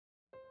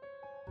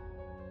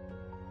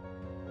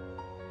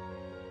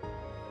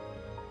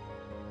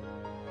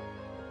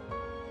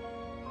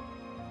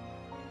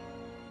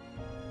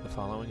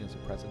following is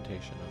a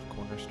presentation of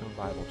Cornerstone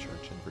Bible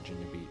Church in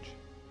Virginia Beach.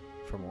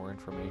 For more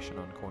information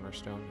on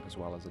Cornerstone, as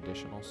well as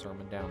additional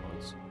sermon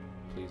downloads,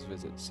 please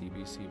visit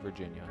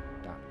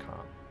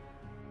cbcvirginia.com.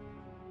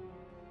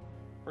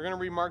 We're going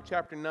to read Mark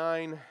chapter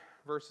 9,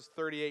 verses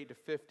 38 to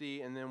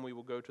 50, and then we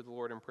will go to the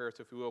Lord in prayer.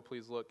 So if you will,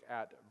 please look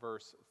at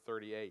verse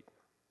 38.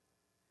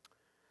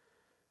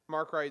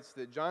 Mark writes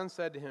that John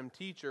said to him,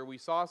 "Teacher, we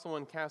saw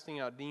someone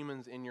casting out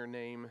demons in your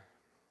name,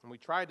 and we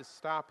tried to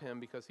stop him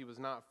because he was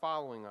not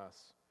following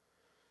us.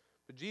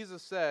 But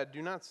Jesus said,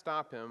 'Do not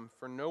stop him,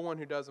 for no one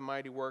who does a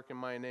mighty work in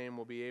my name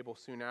will be able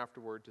soon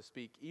afterward to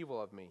speak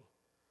evil of me.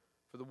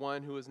 For the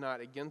one who is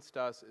not against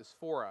us is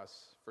for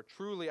us. For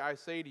truly I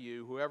say to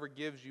you, whoever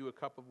gives you a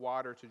cup of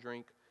water to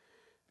drink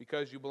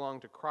because you belong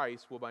to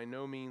Christ will by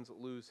no means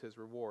lose his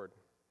reward.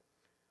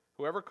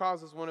 Whoever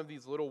causes one of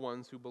these little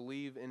ones who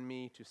believe in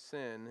me to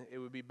sin, it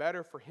would be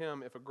better for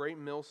him if a great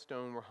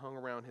millstone were hung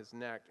around his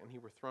neck and he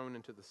were thrown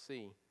into the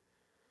sea.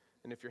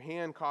 And if your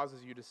hand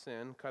causes you to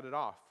sin, cut it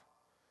off.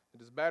 It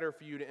is better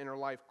for you to enter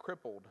life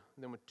crippled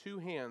than with 2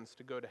 hands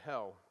to go to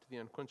hell, to the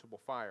unquenchable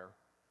fire.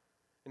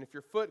 And if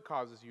your foot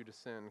causes you to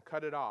sin,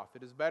 cut it off.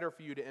 It is better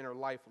for you to enter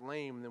life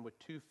lame than with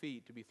 2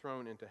 feet to be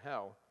thrown into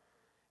hell.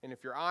 And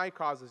if your eye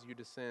causes you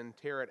to sin,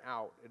 tear it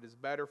out. It is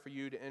better for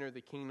you to enter the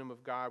kingdom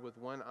of God with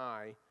 1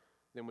 eye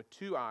than with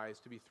 2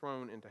 eyes to be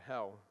thrown into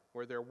hell,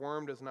 where their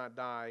worm does not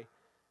die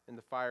and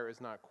the fire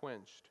is not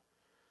quenched.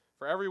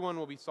 For everyone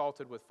will be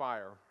salted with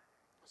fire.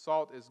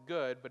 Salt is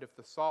good, but if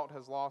the salt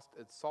has lost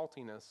its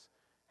saltiness,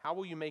 how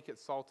will you make it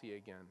salty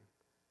again?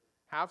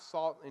 Have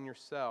salt in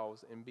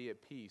yourselves and be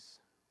at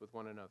peace with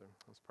one another."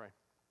 Let's pray.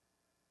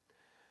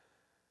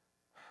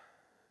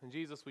 And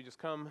Jesus, we just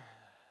come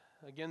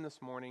again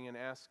this morning and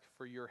ask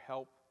for your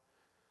help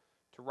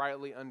to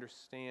rightly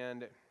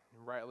understand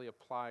and rightly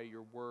apply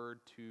your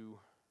word, to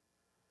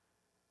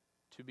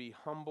be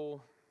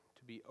humble,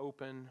 to be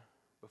open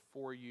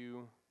before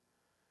you.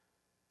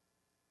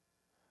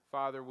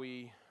 Father,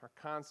 we are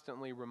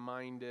constantly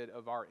reminded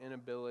of our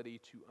inability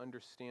to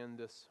understand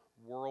this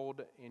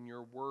world and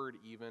your word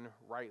even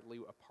rightly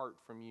apart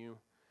from you.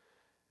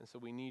 And so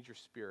we need your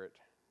Spirit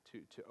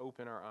to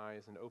open our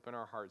eyes and open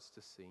our hearts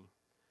to see.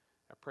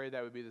 I pray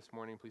that would be this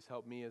morning. Please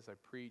help me as I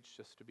preach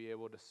just to be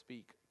able to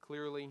speak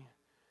clearly.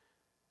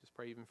 Just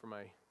pray even for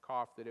my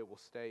cough that it will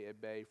stay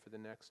at bay for the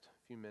next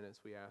few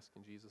minutes, we ask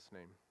in Jesus'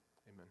 name.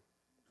 Amen.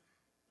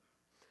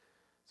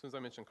 As soon as I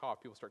mention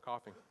cough, people start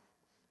coughing.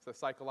 It's a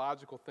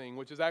psychological thing,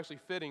 which is actually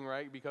fitting,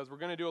 right? Because we're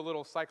going to do a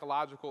little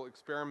psychological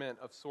experiment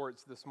of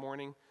sorts this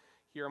morning.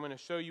 Here I'm going to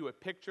show you a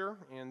picture,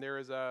 and there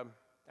is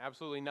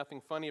absolutely nothing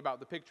funny about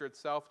the picture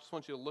itself. Just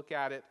want you to look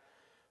at it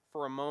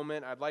for a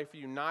moment. I'd like for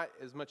you not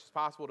as much as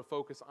possible to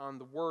focus on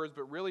the words,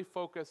 but really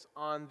focus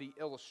on the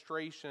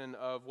illustration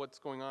of what's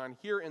going on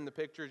here in the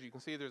picture. As you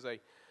can see, there's a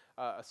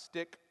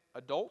stick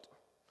adult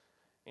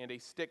and a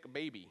stick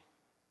baby,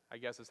 I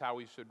guess is how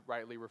we should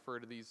rightly refer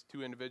to these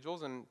 2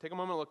 individuals. And take a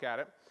moment to look at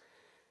it.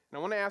 And I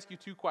want to ask you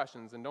 2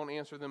 questions, and don't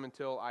answer them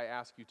until I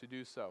ask you to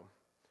do so.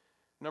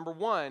 Number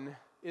 1,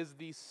 is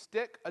the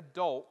stick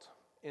adult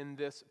in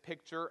this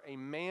picture a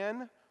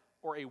man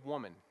or a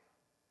woman?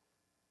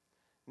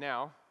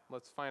 Now,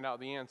 let's find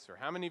out the answer.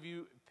 How many of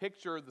you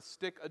picture the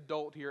stick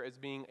adult here as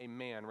being a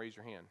man? Raise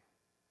your hand.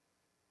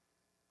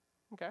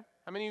 Okay.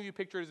 How many of you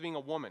picture it as being a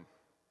woman?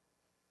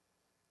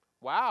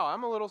 Wow,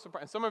 I'm a little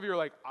surprised. Some of you are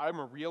like, I'm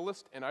a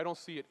realist, and I don't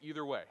see it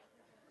either way.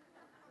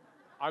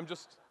 I'm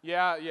just,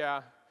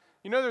 yeah.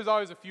 You know there's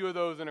always a few of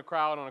those in a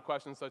crowd on a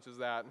question such as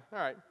that. All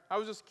right. I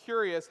was just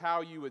curious how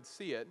you would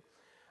see it.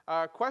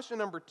 Question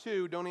number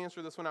 2, don't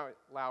answer this one out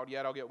loud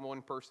yet. I'll get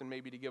one person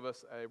maybe to give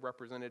us a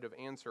representative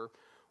answer.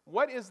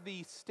 What is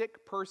the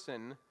stick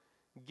person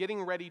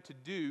getting ready to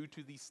do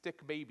to the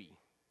stick baby?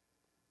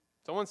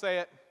 Someone say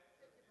it.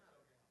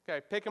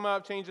 Okay, pick him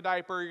up, change the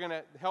diaper. You're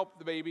going to help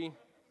the baby.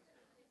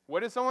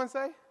 What did someone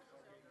say?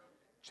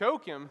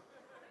 Choke him.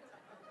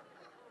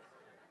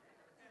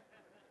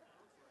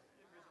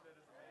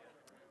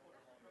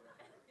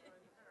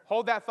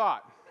 Hold that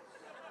thought.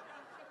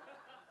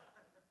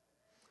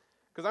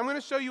 Because I'm going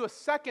to show you a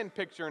second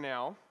picture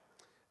now.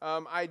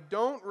 I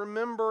don't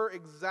remember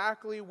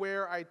exactly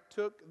where I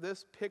took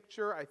this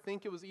picture. I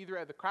think it was either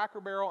at the Cracker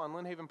Barrel on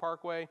Lynnhaven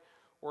Parkway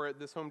or at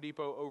this Home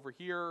Depot over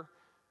here.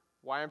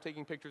 Why I'm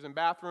taking pictures in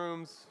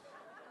bathrooms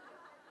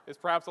is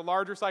perhaps a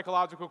larger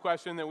psychological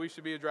question that we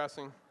should be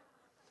addressing.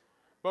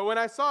 But when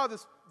I saw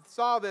this,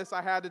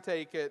 I had to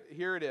take it.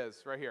 Here it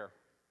is, right here.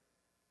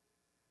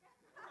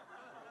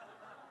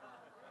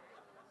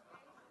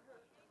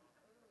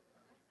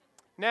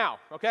 Now,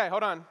 okay,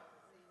 hold on.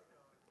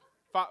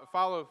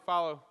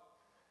 Follow.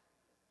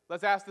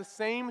 Let's ask the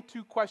same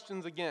 2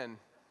 questions again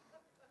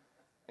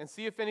and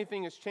see if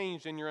anything has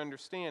changed in your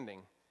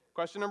understanding.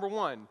 Question number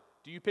 1,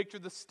 do you picture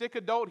the stick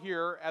adult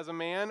here as a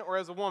man or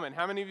as a woman?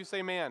 How many of you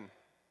say man?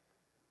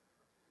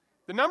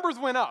 The numbers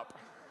went up.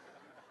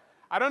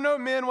 I don't know,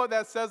 men, what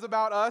that says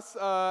about us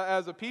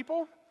as a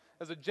people,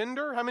 as a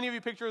gender. How many of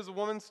you picture as a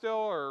woman still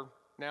or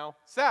now?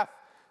 Seth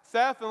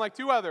and like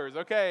 2 others.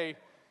 Okay,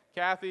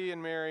 Kathy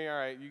and Mary, all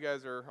right, you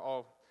guys are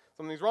all,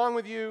 something's wrong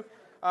with you.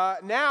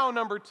 Now,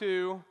 number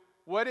 2,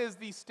 what is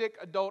the stick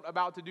adult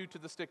about to do to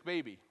the stick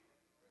baby?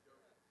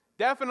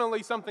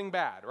 Definitely something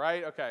bad,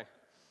 right? Okay.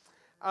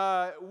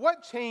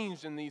 What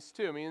changed in these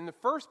two? I mean, in the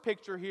first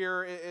picture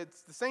here,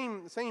 it's the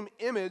same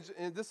image.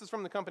 And this is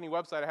from the company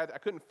website. I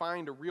couldn't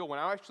find a real one.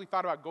 I actually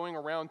thought about going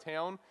around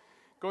town,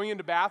 going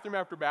into bathroom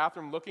after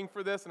bathroom looking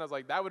for this, and I was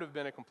like, that would have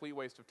been a complete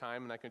waste of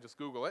time, and I can just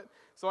Google it.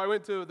 So I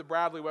went to the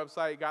Bradley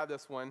website, got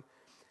this one.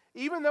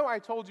 Even though I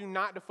told you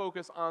not to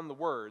focus on the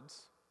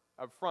words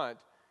up front,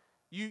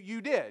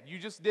 you did. You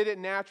just did it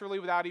naturally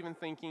without even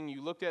thinking.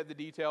 You looked at the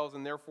details,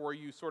 and therefore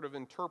you sort of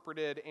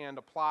interpreted and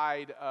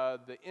applied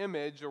the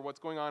image or what's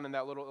going on in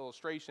that little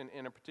illustration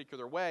in a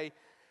particular way.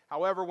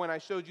 However, when I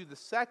showed you the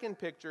second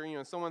picture,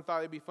 someone thought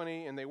it'd be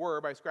funny, and they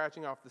were, by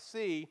scratching off the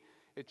C,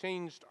 it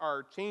changed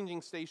our changing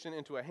station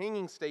into a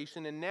hanging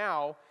station, and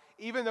now,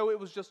 even though it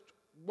was just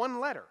one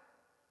letter,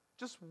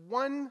 just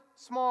one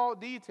small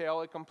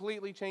detail, it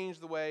completely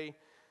changed the way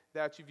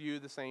that you view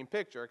the same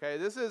picture, okay?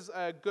 This is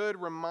a good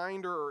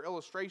reminder or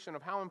illustration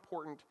of how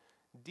important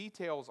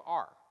details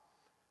are.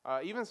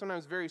 Even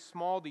sometimes very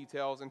small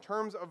details in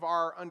terms of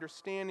our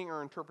understanding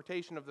or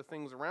interpretation of the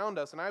things around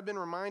us. And I've been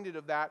reminded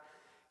of that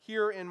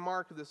here in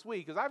Mark this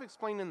week. As I've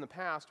explained in the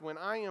past, when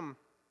I am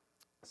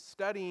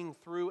studying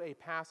through a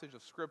passage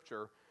of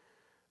Scripture,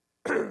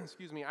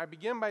 excuse me, I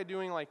begin by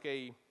doing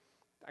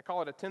I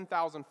call it a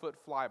 10,000-foot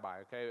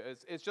flyby, okay?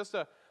 It's just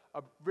a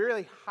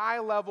really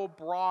high-level,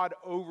 broad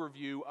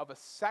overview of a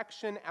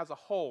section as a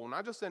whole,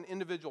 not just an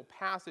individual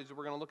passage that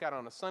we're going to look at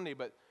on a Sunday,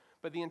 but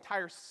the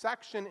entire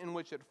section in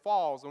which it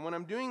falls. And when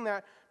I'm doing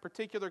that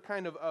particular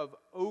kind of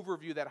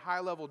overview, that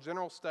high-level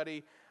general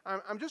study,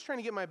 I'm just trying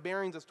to get my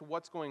bearings as to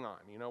what's going on.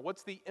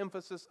 What's the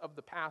emphasis of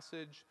the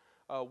passage?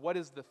 What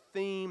is the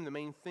theme, the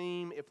main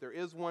theme, if there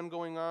is one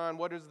going on?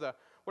 What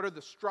are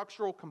the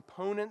structural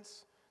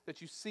components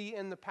that you see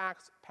in the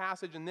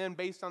passage? And then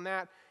based on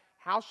that,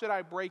 how should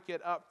I break it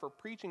up for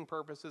preaching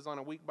purposes on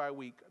a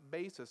week-by-week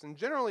basis? And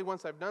generally,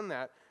 once I've done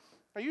that,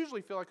 I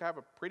usually feel like I have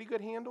a pretty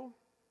good handle,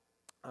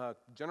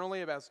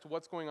 generally, as to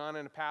what's going on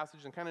in a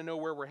passage and kind of know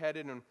where we're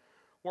headed and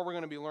what we're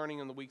going to be learning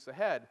in the weeks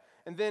ahead.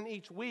 And then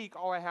each week,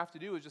 all I have to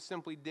do is just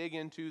simply dig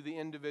into the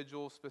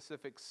individual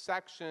specific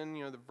section,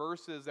 the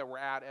verses that we're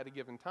at a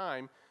given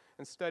time,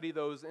 and study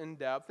those in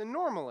depth. And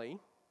normally,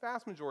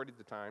 vast majority of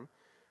the time,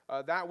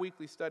 that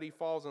weekly study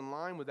falls in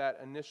line with that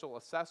initial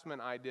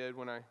assessment I did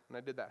when I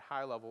did that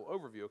high-level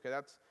overview. Okay,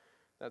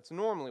 that's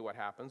normally what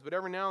happens. But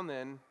every now and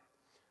then,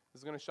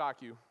 this is going to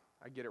shock you,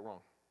 I get it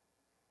wrong.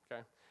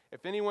 Okay,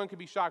 if anyone could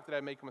be shocked that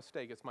I make a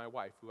mistake, it's my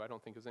wife, who I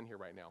don't think is in here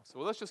right now. So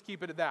let's just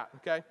keep it at that.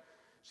 Okay,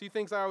 she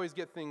thinks I always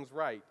get things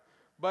right,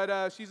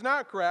 but she's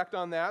not correct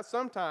on that.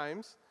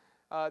 Sometimes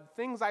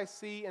things I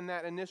see in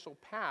that initial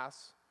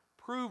pass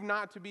prove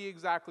not to be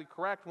exactly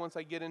correct once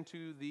I get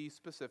into the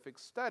specific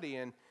study.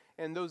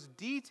 And those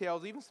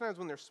details, even sometimes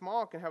when they're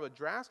small, can have a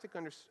drastic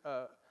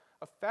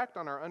effect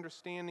on our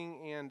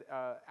understanding and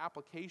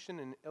application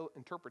and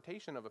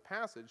interpretation of a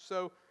passage.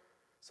 So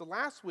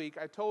last week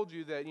I told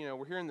you that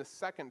we're here in the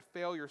second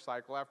failure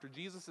cycle after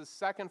Jesus'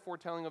 second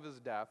foretelling of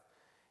his death,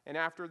 and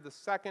after the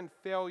second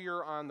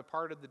failure on the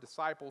part of the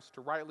disciples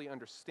to rightly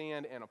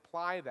understand and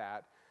apply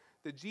that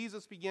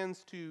Jesus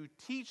begins to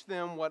teach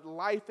them what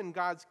life in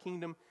God's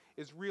kingdom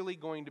is really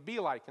going to be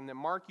like, and that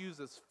Mark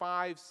uses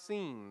 5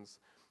 scenes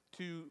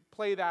to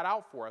play that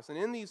out for us. And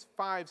in these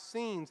 5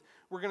 scenes,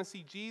 we're going to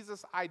see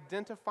Jesus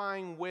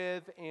identifying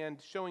with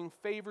and showing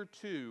favor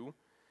to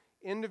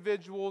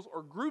individuals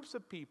or groups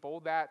of people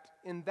that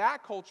in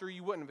that culture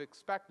you wouldn't have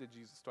expected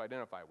Jesus to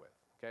identify with.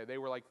 Okay, they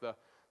were like the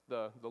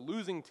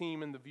losing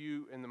team in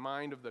the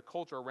mind of the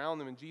culture around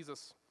them, and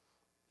Jesus,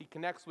 he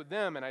connects with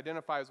them and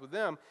identifies with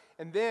them.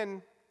 And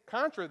then,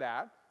 contra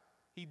that,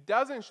 he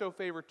doesn't show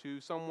favor to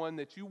someone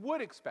that you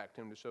would expect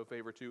him to show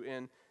favor to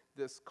in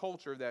this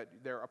culture that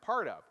they're a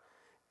part of.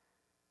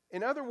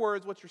 In other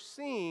words, what you're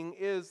seeing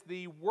is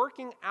the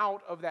working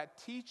out of that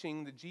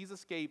teaching that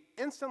Jesus gave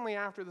instantly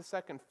after the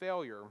second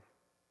failure,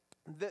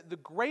 that the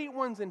great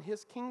ones in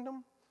his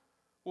kingdom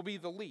will be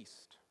the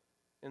least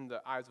in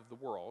the eyes of the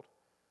world,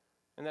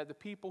 and that the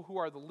people who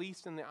are the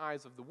least in the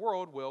eyes of the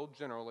world will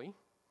generally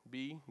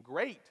be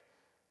great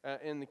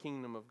in the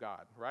kingdom of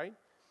God, right?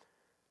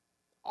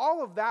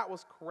 All of that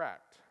was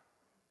correct.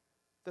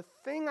 The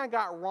thing I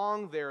got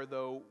wrong there,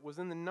 though, was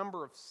in the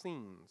number of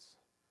scenes.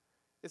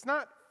 It's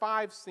not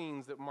 5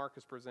 scenes that Mark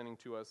is presenting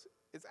to us.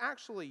 It's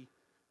actually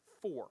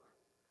 4.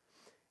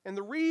 And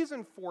the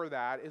reason for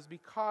that is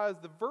because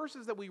the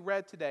verses that we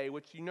read today,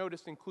 which you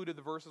noticed included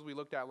the verses we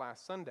looked at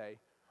last Sunday,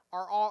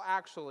 are all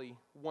actually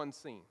one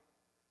scene.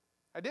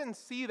 I didn't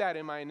see that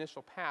in my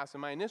initial pass.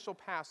 In my initial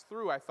pass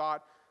through, I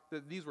thought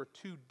that these were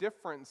 2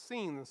 different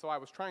scenes, and so I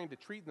was trying to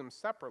treat them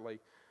separately.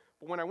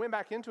 But when I went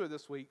back into it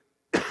this week,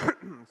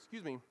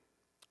 excuse me,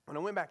 when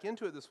I went back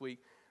into it this week,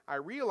 I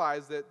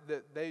realized that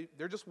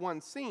they're just one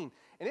scene.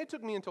 And it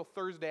took me until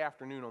Thursday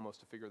afternoon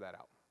almost to figure that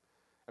out.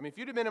 I mean, if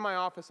you'd have been in my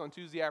office on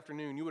Tuesday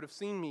afternoon, you would have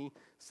seen me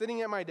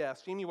sitting at my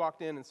desk. Jamie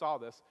walked in and saw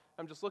this.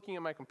 I'm just looking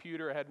at my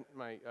computer. I had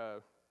my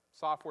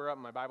software up,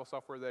 my Bible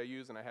software that I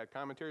use, and I had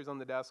commentaries on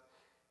the desk,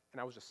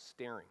 and I was just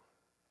staring.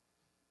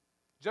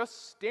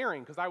 Just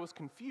staring because I was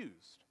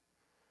confused.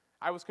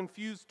 I was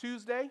confused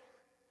Tuesday.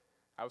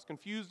 I was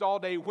confused all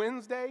day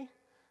Wednesday.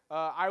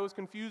 I was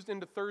confused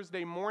into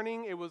Thursday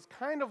morning. It was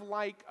kind of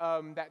like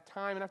that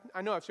time, and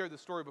I know I've shared this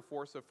story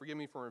before, so forgive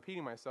me for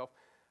repeating myself.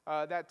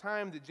 That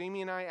time that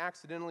Jamie and I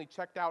accidentally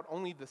checked out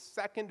only the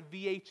second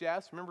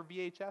VHS. Remember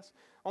VHS?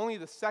 Only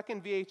the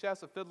second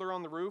VHS of Fiddler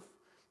on the Roof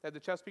at the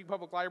Chesapeake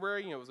Public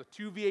Library. It was a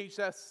 2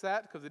 VHS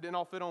set because it didn't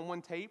all fit on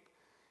one tape.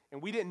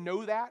 And we didn't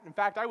know that. In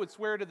fact, I would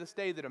swear to this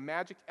day that a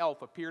magic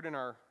elf appeared in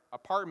our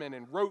apartment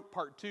and wrote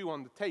part 2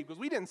 on the tape because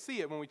we didn't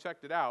see it when we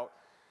checked it out.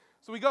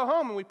 So we go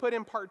home and we put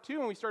in part 2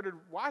 and we started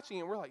watching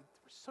it and we're like,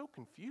 we're so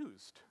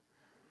confused.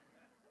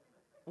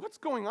 What's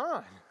going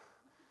on?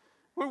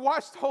 We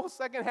watched the whole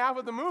second half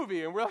of the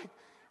movie, and we're like,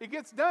 it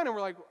gets done, and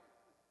we're like,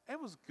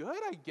 it was good,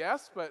 I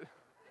guess, but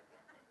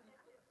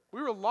we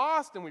were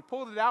lost, and we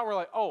pulled it out, and we're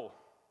like, oh,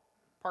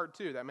 part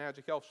 2, that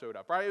magic elf showed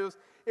up, right?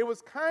 It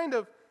was kind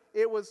of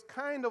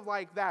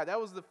like that. That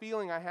was the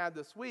feeling I had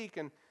this week,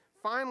 and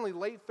finally,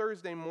 late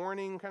Thursday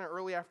morning, kind of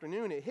early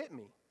afternoon, it hit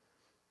me.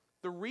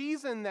 The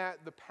reason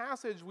that the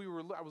passage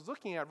I was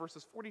looking at,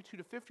 verses 42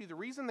 to 50, the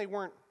reason they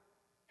weren't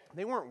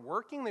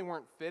working, they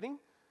weren't fitting,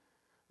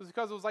 was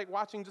because it was like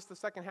watching just the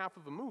second half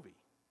of a movie.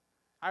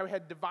 I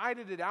had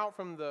divided it out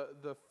from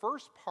the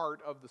first part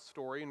of the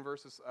story in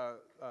verses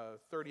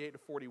 38 to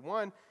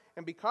 41,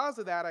 and because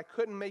of that, I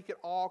couldn't make it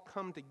all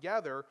come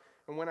together,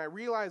 and when I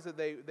realized that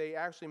they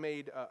actually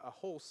made a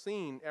whole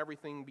scene,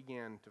 everything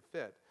began to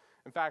fit.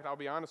 In fact, I'll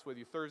be honest with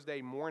you,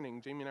 Thursday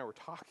morning, Jamie and I were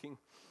talking,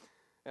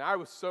 and I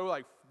was so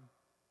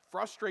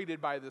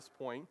frustrated by this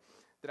point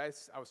that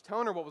I was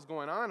telling her what was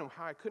going on and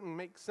how I couldn't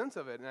make sense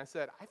of it, and I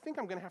said, I think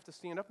I'm going to have to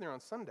stand up there on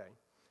Sunday.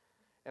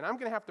 And I'm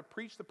going to have to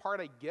preach the part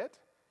I get,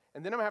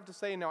 and then I'm going to have to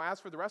say, now as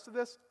for the rest of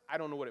this, I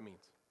don't know what it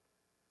means.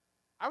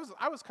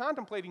 I was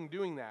contemplating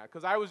doing that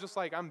because I was just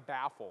like, I'm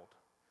baffled.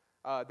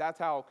 That's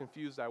how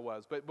confused I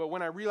was. But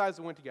when I realized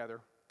it went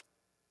together,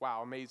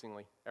 wow,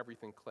 amazingly,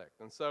 everything clicked.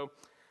 And so,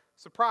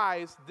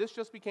 surprise, this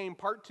just became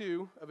part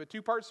 2 of a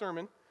 2-part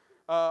sermon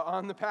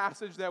on the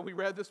passage that we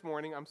read this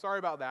morning. I'm sorry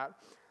about that.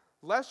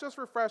 Let's just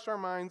refresh our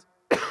minds,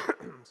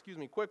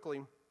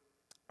 quickly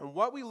on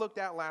what we looked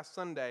at last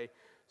Sunday,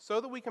 so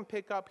that we can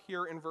pick up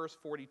here in verse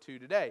 42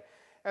 today.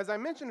 As I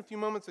mentioned a few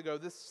moments ago,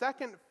 this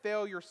second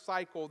failure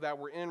cycle that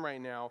we're in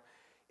right now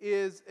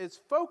is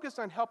focused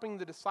on helping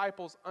the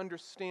disciples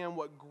understand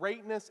what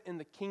greatness in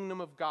the kingdom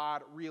of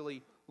God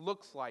really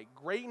looks like.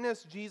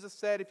 Greatness, Jesus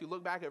said, if you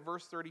look back at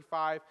verse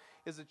 35,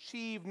 is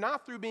achieved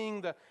not through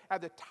being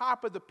at the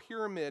top of the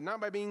pyramid,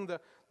 not by being the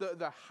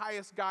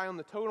highest guy on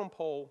the totem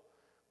pole.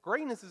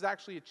 Greatness is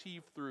actually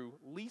achieved through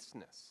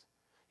leastness.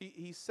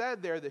 He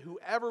said there that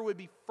whoever would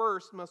be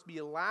first must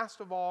be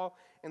last of all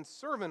and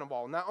servant of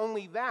all. Not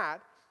only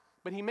that,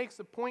 but he makes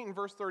the point in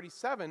verse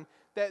 37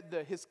 that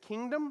his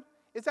kingdom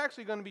is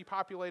actually going to be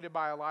populated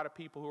by a lot of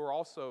people who are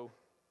also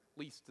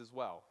least as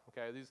well.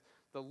 Okay,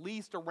 the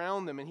least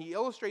around them. And he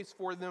illustrates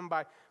for them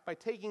by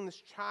taking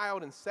this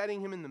child and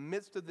setting him in the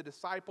midst of the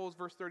disciples,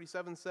 verse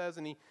 37 says,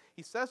 and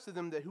he says to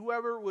them that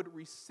whoever would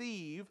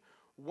receive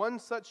one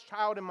such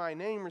child in my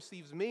name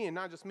receives me, and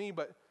not just me,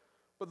 but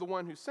the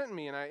one who sent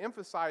me. And I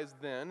emphasized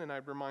then, and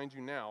I remind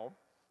you now,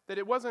 that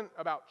it wasn't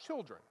about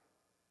children.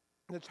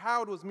 The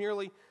child was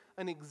merely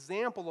an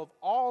example of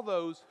all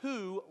those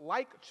who,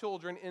 like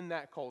children in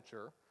that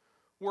culture,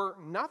 were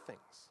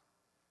nothings.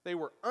 They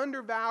were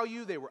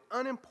undervalued, they were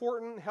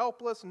unimportant,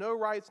 helpless, no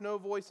rights, no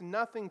voice,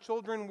 nothing.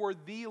 Children were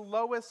the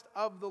lowest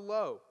of the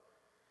low.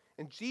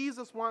 And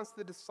Jesus wants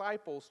the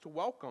disciples to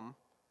welcome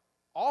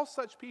all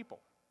such people,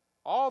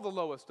 all the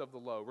lowest of the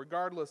low,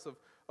 regardless of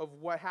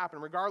what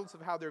happened, regardless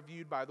of how they're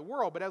viewed by the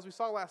world. But as we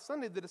saw last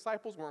Sunday, the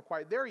disciples weren't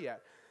quite there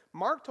yet.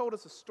 Mark told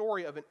us a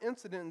story of an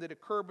incident that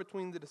occurred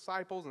between the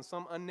disciples and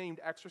some unnamed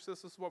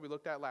exorcist. This is what we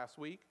looked at last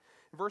week.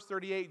 In verse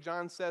 38,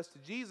 John says to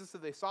Jesus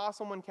that they saw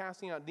someone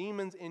casting out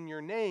demons in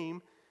your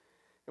name,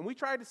 and we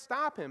tried to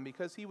stop him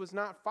because he was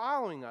not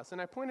following us.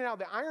 And I pointed out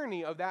the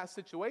irony of that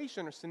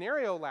situation or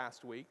scenario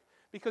last week,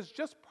 because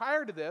just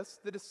prior to this,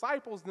 the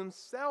disciples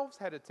themselves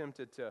had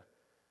attempted to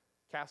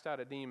cast out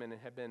a demon and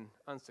had been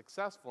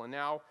unsuccessful. And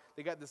now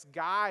they got this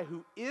guy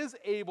who is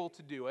able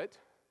to do it,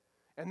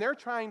 and they're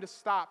trying to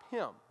stop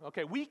him.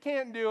 Okay, we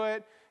can't do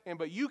it,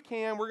 but you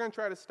can. We're going to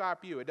try to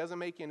stop you. It doesn't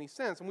make any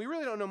sense. And we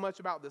really don't know much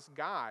about this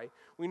guy.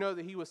 We know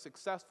that he was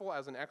successful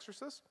as an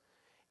exorcist,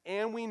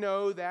 and we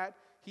know that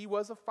he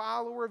was a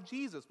follower of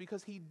Jesus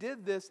because he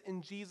did this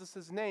in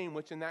Jesus' name,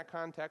 which in that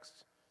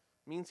context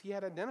means he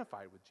had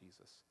identified with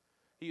Jesus.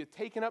 He had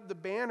taken up the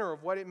banner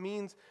of what it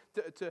means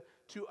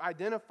to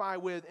identify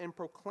with and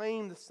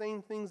proclaim the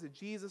same things that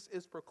Jesus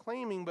is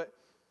proclaiming. But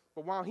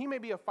while he may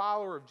be a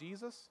follower of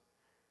Jesus,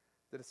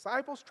 the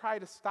disciples try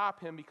to stop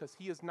him because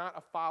he is not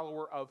a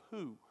follower of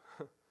who?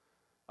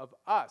 Of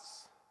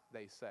us,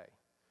 they say.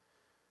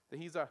 That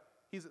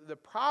the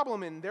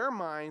problem in their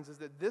minds is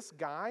that this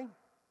guy,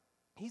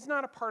 he's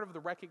not a part of the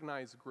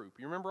recognized group.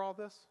 You remember all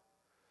this?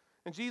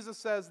 And Jesus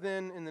says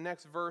then in the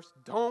next verse,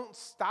 don't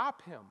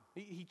stop him.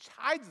 He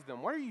chides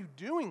them. What are you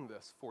doing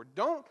this for?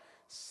 Don't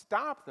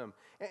stop them.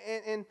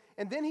 And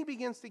then he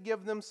begins to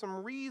give them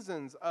some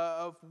reasons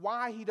of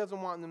why he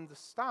doesn't want them to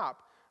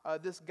stop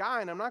this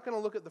guy. And I'm not going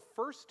to look at the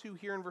first two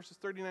here in verses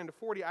 39 to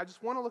 40. I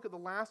just want to look at the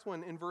last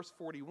one in verse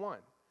 41.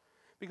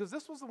 Because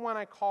this was the one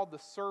I called the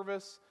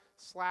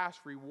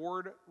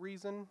service/reward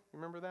reason.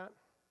 Remember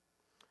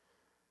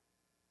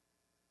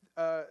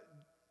that?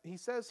 He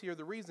says here,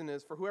 the reason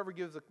is, for whoever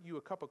gives you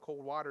a cup of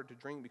cold water to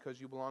drink because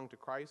you belong to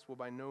Christ will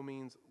by no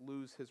means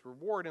lose his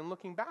reward. And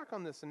looking back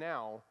on this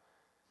now,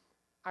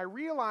 I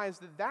realize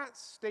that that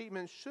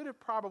statement should have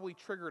probably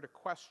triggered a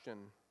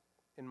question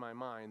in my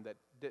mind that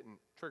didn't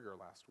trigger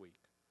last week.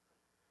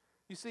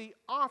 You see,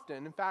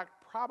 often, in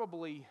fact,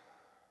 probably,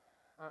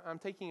 I'm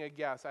taking a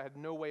guess, I had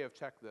no way to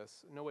check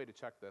this,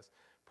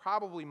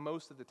 probably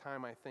most of the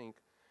time I think,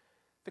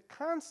 the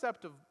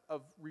concept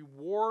of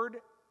reward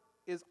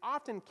is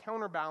often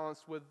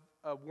counterbalanced with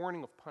a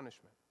warning of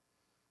punishment.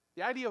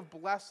 The idea of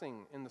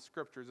blessing in the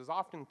scriptures is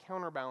often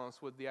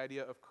counterbalanced with the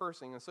idea of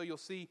cursing. And so you'll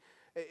see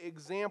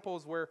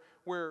examples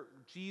where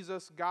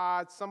Jesus,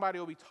 God, somebody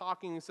will be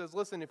talking and says,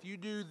 listen, if you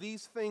do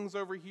these things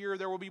over here,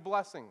 there will be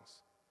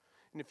blessings.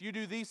 And if you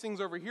do these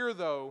things over here,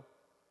 though,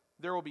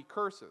 there will be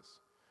curses.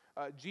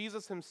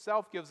 Jesus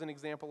himself gives an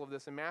example of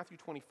this in Matthew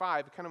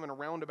 25, kind of in a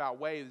roundabout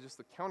way, just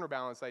the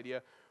counterbalance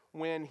idea,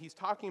 when he's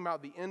talking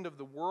about the end of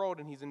the world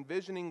and he's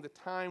envisioning the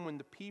time when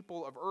the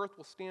people of earth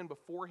will stand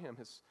before him.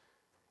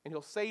 And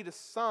he'll say to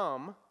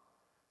some,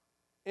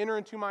 enter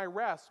into my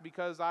rest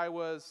because I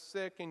was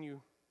sick and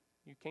you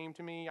came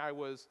to me. I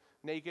was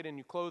naked and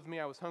you clothed me.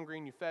 I was hungry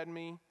and you fed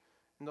me.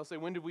 And they'll say,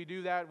 when did we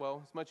do that?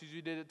 Well, as much as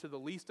you did it to the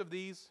least of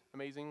these,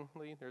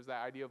 amazingly, there's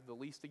that idea of the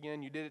least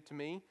again, you did it to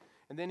me.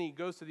 And then he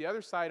goes to the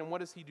other side, and what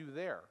does he do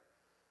there?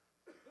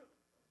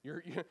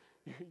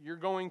 You're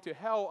going to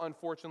hell,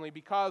 unfortunately,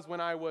 because when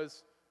I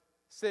was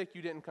sick,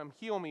 you didn't come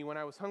heal me. When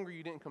I was hungry,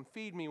 you didn't come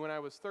feed me. When I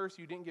was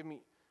thirsty, you didn't give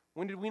me.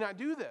 When did we not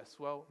do this?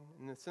 Well,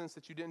 in the sense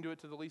that you didn't do it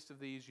to the least of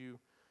these, you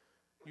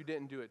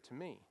didn't do it to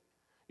me.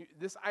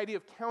 This idea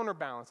of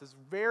counterbalance is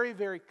very,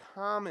 very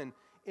common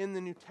in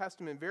the New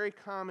Testament, very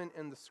common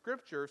in the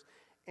Scriptures.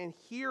 And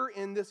here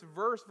in this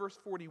verse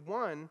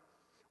 41,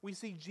 we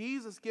see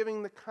Jesus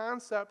giving the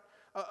concept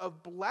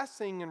of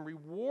blessing and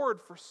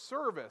reward for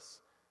service.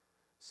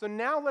 So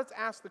now let's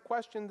ask the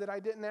question that I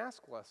didn't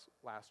ask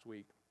last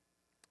week.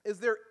 Is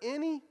there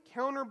any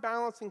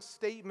counterbalancing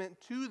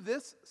statement to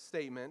this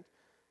statement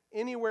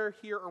anywhere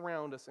here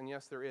around us? And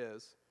yes, there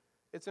is.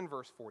 It's in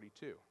verse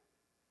 42.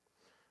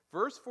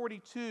 Verse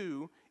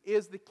 42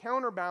 is the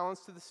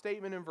counterbalance to the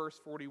statement in verse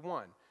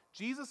 41.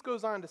 Jesus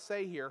goes on to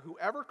say here,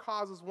 whoever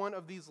causes one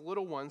of these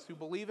little ones who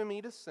believe in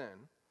me to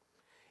sin,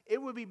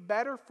 it would be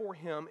better for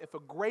him if a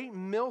great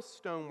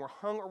millstone were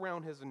hung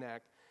around his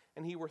neck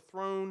and he were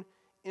thrown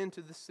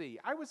into the sea.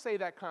 I would say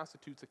that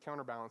constitutes a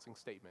counterbalancing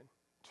statement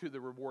to the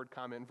reward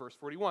comment in verse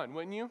 41,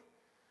 wouldn't you?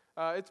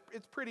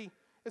 It's pretty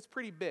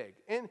big.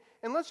 And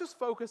let's just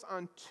focus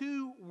on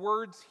two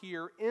words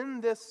here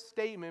in this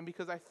statement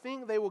because I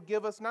think they will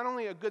give us not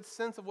only a good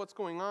sense of what's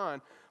going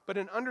on, but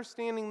an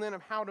understanding then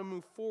of how to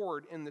move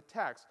forward in the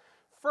text.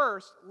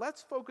 First,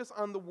 let's focus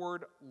on the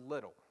word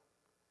little.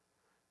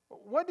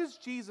 What does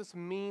Jesus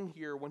mean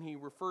here when he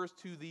refers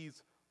to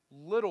these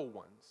little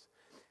ones?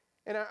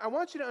 And I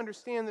want you to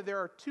understand that there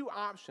are two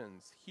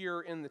options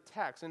here in the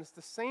text, and it's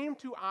the same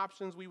two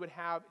options we would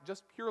have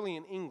just purely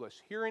in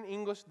English. Here in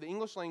English, the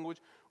English language,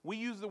 we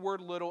use the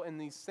word little in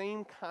these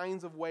same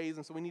kinds of ways,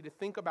 and so we need to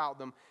think about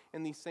them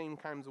in these same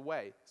kinds of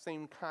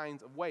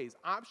ways.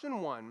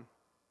 Option one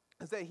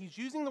is that he's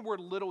using the word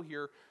little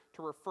here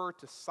to refer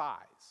to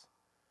size,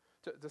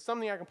 to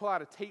something I can pull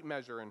out a tape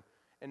measure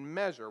and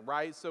measure,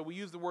 right? So we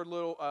use the word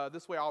little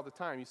this way all the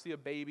time. You see a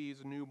baby,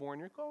 he's a newborn,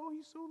 you're like, oh,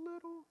 he's so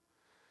little.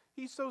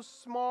 He's so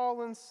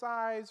small in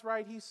size,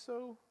 right? He's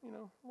so,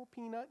 little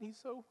peanut.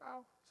 He's so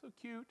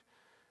cute.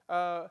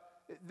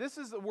 This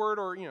is a word,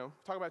 or,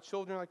 talk about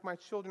children, like my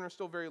children are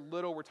still very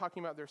little. We're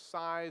talking about their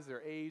size,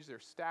 their age, their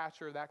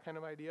stature, that kind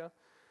of idea.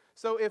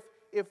 So if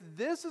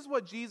this is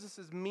what Jesus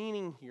is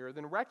meaning here,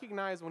 then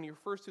recognize when he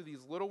refers to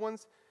these little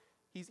ones,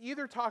 he's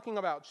either talking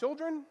about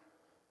children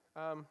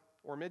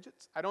or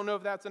midgets. I don't know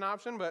if that's an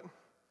option,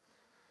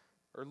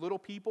 or little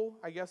people,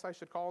 I guess I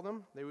should call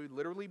them. They would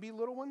literally be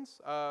little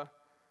ones.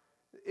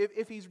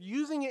 If he's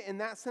using it in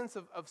that sense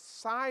of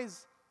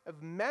size,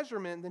 of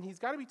measurement, then he's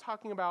got to be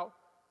talking about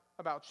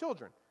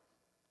children.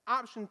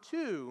 Option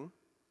two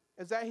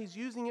is that he's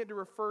using it to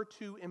refer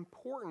to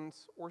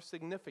importance or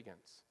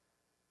significance.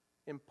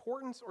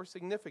 Importance or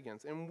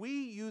significance. And we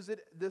use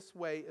it this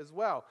way as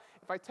well.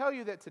 If I tell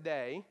you that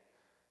today,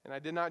 and I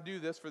did not do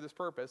this for this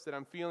purpose, that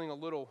I'm feeling a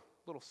little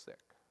sick,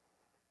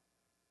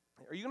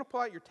 are you going to pull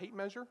out your tape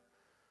measure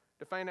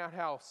to find out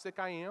how sick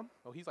I am?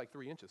 Oh, he's like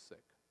 3 inches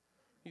sick.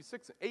 He's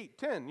 6, 8,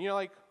 10.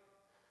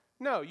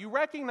 No, you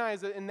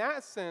recognize that in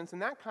that sense, in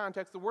that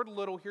context, the word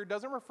little here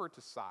doesn't refer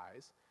to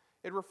size.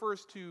 It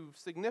refers to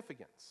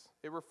significance.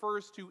 It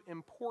refers to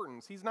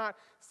importance. He's not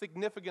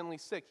significantly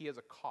sick. He has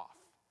a cough.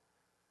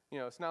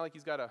 It's not like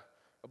he's got a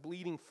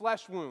bleeding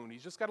flesh wound.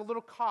 He's just got a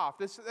little cough.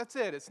 That's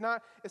it. It's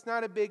not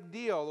a big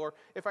deal. Or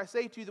if I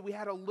say to you that we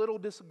had a little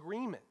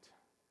disagreement,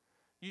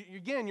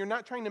 again, you're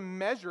not trying to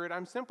measure it.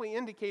 I'm simply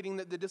indicating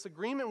that the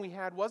disagreement we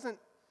had wasn't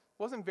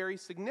very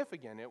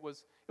significant. It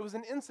was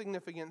an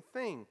insignificant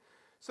thing.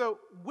 So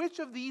which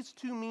of these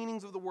two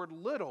meanings of the word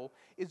little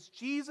is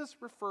Jesus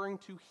referring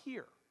to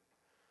here?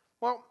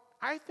 Well,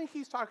 I think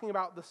he's talking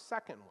about the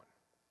second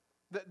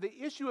one, the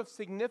issue of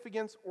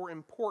significance or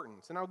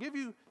importance. And I'll give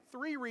you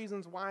 3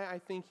 reasons why I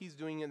think he's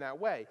doing it that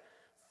way.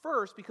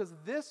 First, because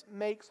this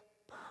makes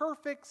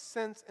perfect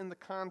sense in the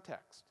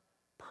context.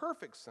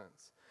 Perfect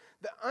sense.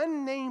 The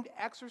unnamed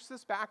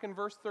exorcist back in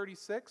verse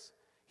 36,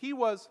 he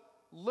was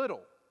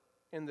little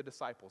in the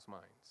disciples'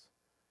 minds.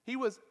 He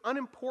was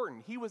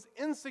unimportant. He was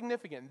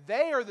insignificant.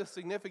 They are the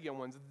significant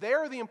ones.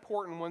 They're the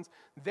important ones.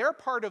 They're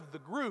part of the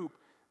group.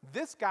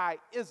 This guy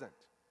isn't.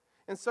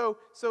 And so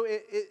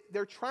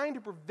they're trying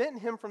to prevent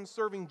him from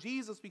serving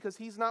Jesus because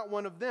he's not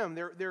one of them.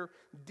 They're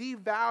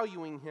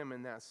devaluing him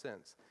in that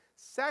sense.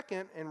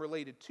 Second, and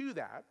related to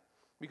that,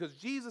 because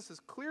Jesus is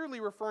clearly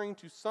referring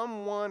to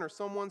someone or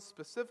someone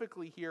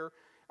specifically here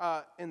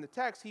in the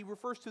text, he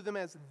refers to them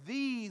as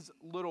these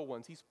little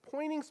ones. He's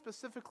pointing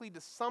specifically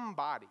to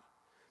somebody,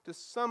 to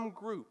some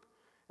group.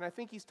 And I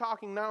think he's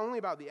talking not only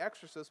about the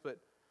exorcist, but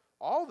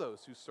all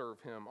those who serve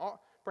him,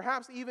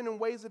 perhaps even in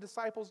ways the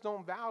disciples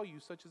don't value,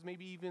 such as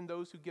maybe even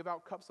those who give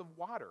out cups of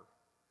water.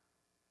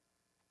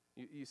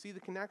 You see the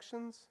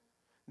connections?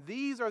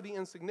 These are the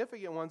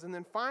insignificant ones. And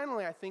then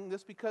finally, I think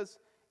this because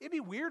it'd be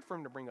weird for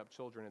him to bring up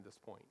children at this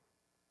point.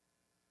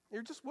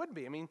 It just would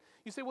be. I mean,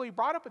 you say, well, he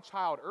brought up a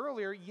child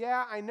earlier.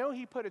 Yeah, I know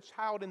he put a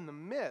child in the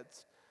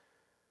midst,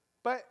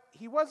 but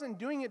he wasn't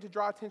doing it to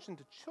draw attention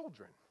to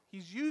children.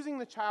 He's using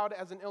the child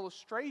as an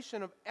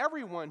illustration of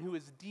everyone who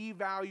is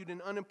devalued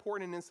and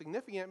unimportant and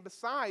insignificant.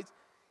 Besides,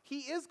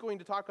 he is going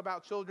to talk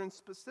about children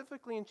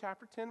specifically in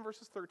chapter 10,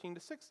 verses 13 to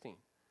 16.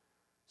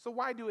 So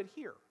why do it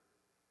here?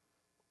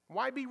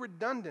 Why be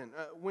redundant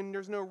when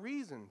there's no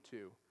reason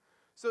to?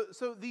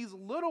 So these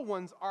little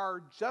ones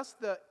are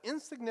just the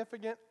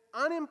insignificant,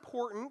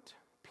 unimportant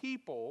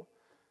people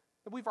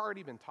that we've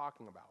already been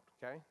talking about,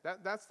 okay?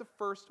 That's the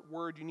first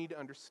word you need to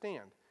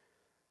understand.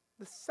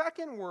 The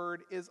second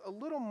word is a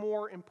little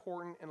more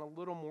important and a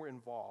little more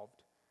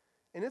involved,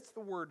 and it's the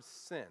word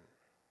sin,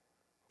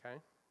 okay?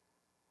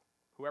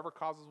 Whoever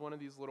causes one of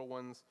these little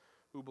ones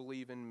who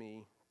believe in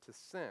me to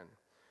sin.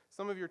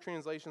 Some of your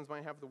translations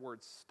might have the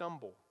word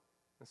stumble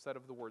instead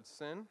of the word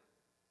sin.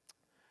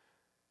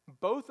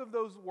 Both of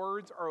those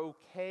words are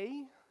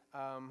okay.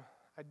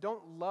 I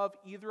don't love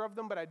either of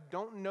them, but I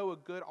don't know a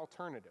good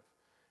alternative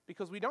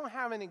because we don't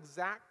have an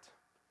exact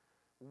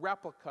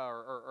replica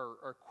or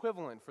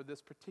equivalent for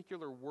this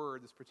particular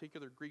word, this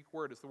particular Greek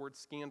word. It's the word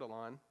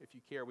scandalon. If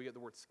you care, we get the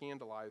word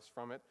scandalized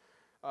from it.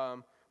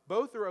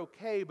 Both are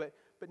okay, but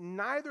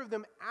neither of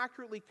them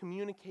accurately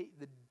communicate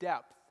the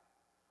depth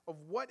of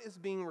what is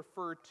being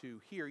referred to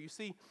here. You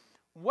see,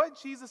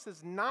 what Jesus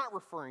is not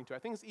referring to, I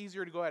think it's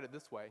easier to go at it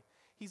this way.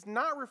 He's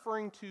not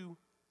referring to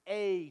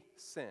a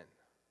sin.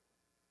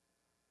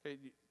 Okay,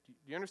 do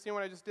you understand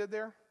what I just did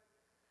there?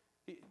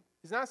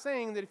 He's not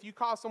saying that if you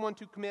cause someone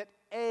to commit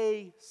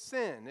a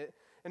sin,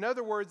 in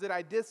other words, that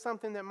I did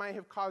something that might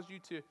have caused you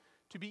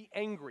to be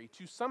angry,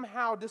 to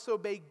somehow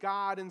disobey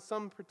God in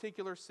some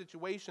particular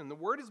situation. The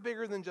word is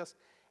bigger than just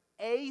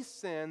a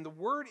sin. The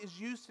word is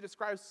used to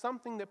describe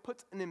something that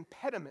puts an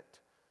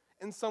impediment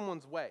in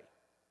someone's way.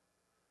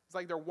 It's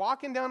like they're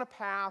walking down a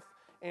path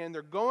and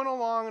they're going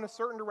along in a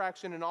certain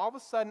direction, and all of a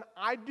sudden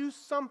I do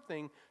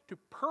something to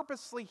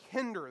purposely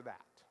hinder that.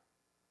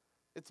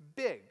 It's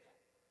big.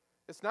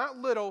 It's not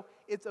little,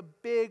 it's a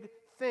big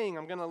thing.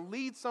 I'm going to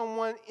lead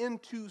someone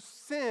into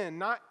sin,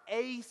 not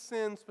a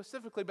sin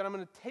specifically, but I'm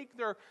going to take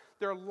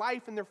their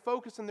life and their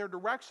focus and their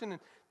direction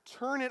and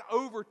turn it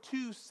over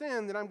to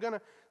sin, that I'm going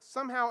to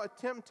somehow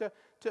attempt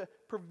to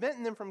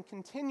prevent them from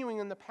continuing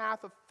in the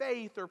path of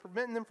faith or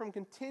preventing them from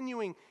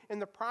continuing in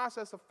the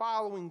process of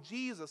following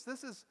Jesus.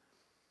 This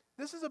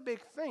is a big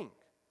thing.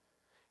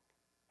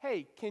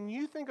 Hey, can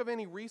you think of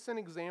any recent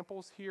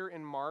examples here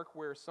in Mark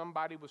where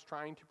somebody was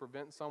trying to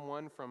prevent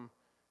someone from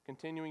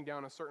continuing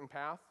down a certain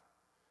path?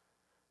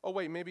 Oh,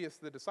 wait, maybe it's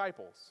the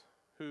disciples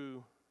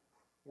who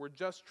were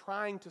just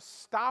trying to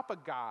stop a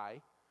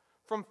guy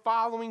from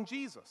following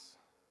Jesus.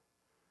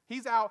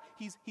 He's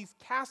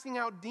casting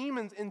out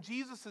demons in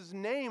Jesus'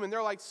 name, and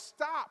they're like,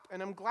 stop.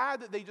 And I'm glad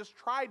that they just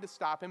tried to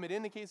stop him. It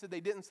indicates that they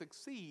didn't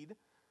succeed.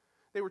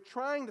 They were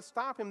trying to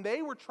stop him.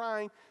 They were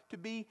trying to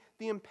be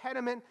the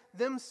impediment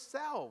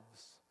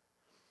themselves.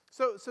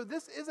 So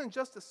this isn't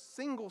just a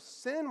single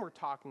sin we're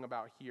talking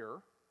about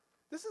here.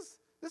 This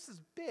is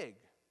big.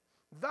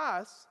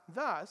 Thus,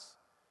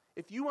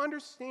 if you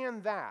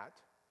understand that,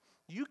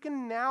 you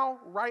can now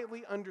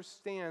rightly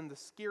understand the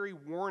scary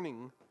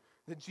warning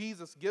that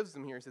Jesus gives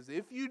them here. He says,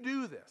 if you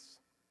do this,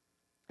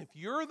 if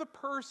you're the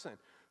person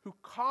who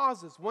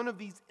causes one of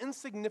these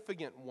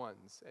insignificant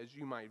ones, as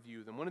you might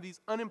view them, one of these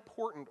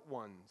unimportant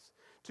ones,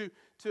 to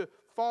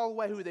fall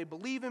away, who they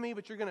believe in me,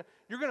 but you're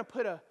gonna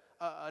put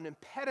an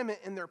impediment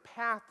in their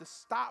path to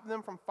stop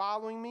them from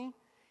following me,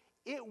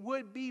 it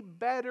would be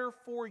better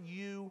for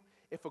you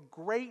if a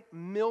great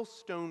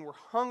millstone were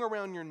hung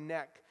around your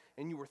neck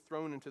and you were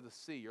thrown into the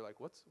sea. You're like,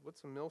 what's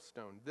a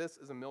millstone? This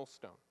is a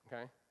millstone,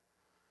 okay?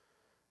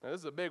 Now, this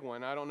is a big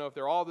one. I don't know if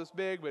they're all this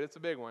big, but it's a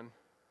big one.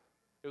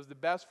 It was the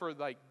best for,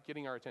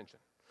 getting our attention.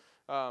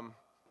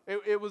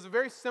 It was a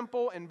very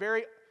simple and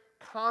very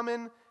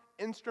common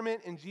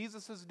instrument in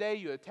Jesus' day.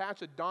 You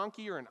attach a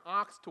donkey or an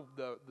ox to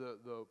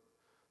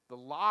the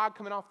log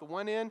coming off the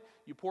one end.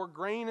 You pour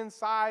grain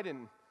inside,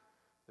 and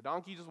the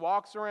donkey just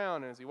walks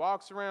around. And as he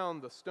walks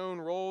around, the stone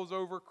rolls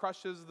over,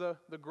 crushes the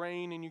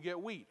grain, and you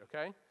get wheat,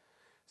 okay?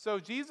 So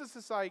Jesus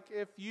is like,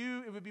 it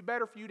would be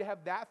better for you to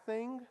have that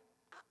thing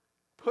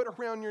put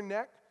around your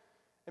neck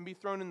and be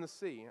thrown in the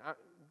sea.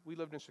 We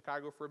lived in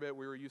Chicago for a bit.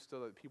 We were used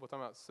to people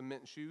talking about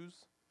cement shoes,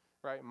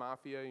 right?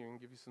 Mafia, you're going to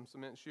give you some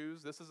cement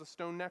shoes. This is a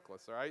stone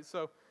necklace, all right?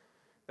 So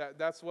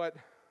this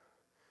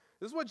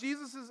is what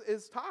Jesus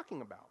is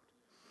talking about.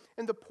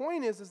 And the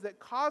point is that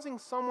causing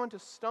someone to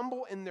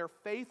stumble in their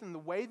faith in the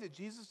way that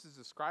Jesus is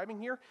describing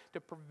here,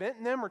 to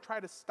prevent them or try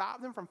to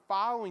stop them from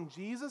following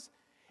Jesus,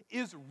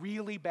 is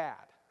really bad.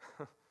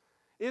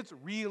 It's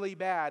really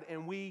bad,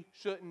 and we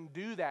shouldn't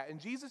do that. And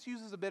Jesus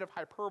uses a bit of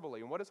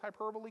hyperbole. And what is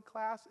hyperbole,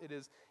 class? It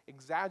is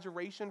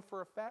exaggeration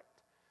for effect.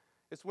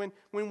 It's when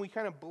we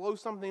kind of blow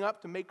something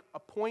up to make a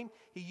point.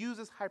 He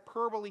uses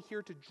hyperbole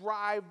here to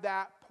drive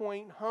that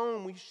point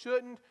home. We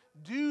shouldn't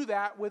do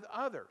that with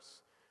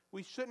others.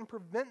 We shouldn't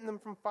prevent them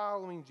from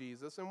following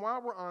Jesus. And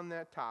while we're on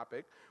that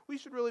topic, we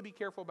should really be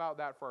careful about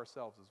that for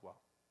ourselves as well.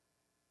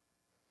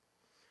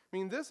 I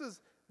mean,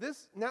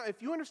 now,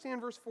 if you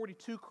understand verse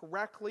 42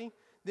 correctly,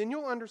 then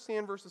you'll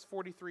understand verses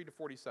 43 to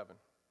 47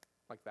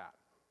 like that.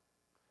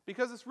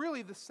 Because it's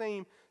really the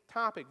same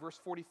topic. Verse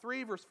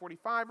 43, verse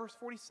 45, verse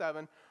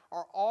 47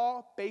 are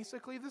all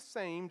basically the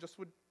same, just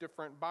with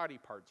different body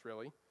parts,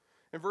 really.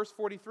 In verse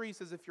 43, it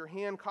says, if your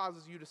hand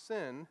causes you to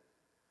sin,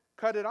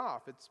 cut it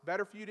off. It's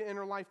better for you to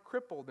enter life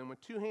crippled than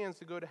with 2 hands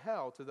to go to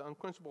hell, to the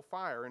unquenchable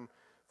fire. In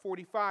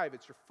 45,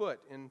 it's your foot.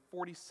 In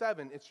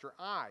 47, it's your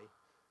eye.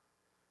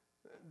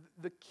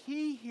 The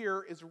key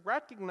here is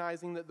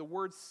recognizing that the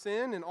word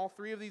sin in all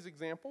 3 of these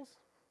examples,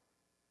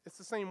 it's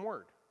the same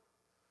word.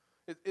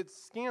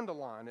 It's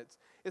scandalon.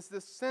 It's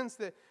this sense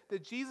that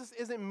Jesus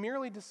isn't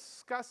merely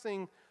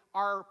discussing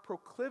our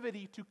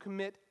proclivity to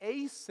commit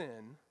a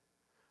sin,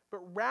 but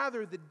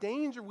rather the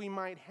danger we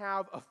might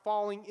have of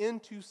falling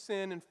into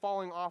sin and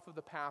falling off of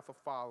the path of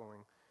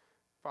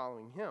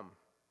following him.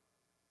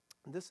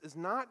 This is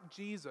not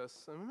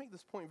Jesus, let me make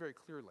this point very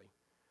clearly.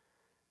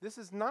 This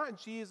is not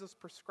Jesus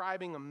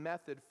prescribing a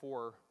method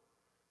for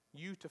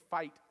you to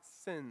fight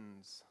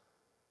sins.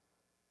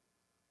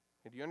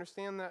 Do you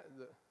understand that?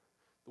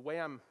 The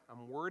way I'm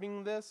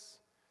wording this?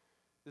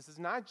 This is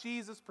not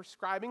Jesus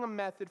prescribing a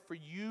method for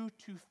you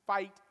to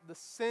fight the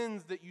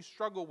sins that you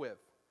struggle with.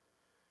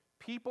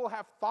 People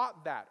have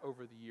thought that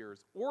over the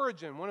years.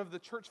 Origen, one of the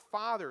church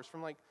fathers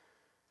from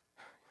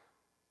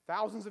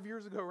thousands of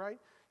years ago, right?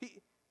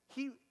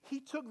 He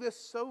took this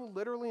so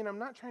literally, and I'm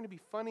not trying to be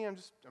funny, I'm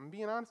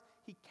being honest.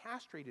 He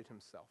castrated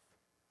himself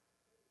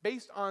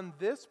based on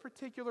this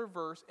particular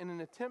verse in an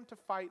attempt to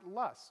fight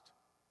lust.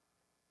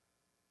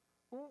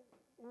 Well,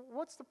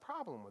 what's the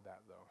problem with that,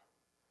 though?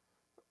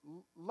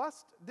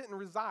 Lust didn't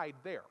reside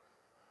there,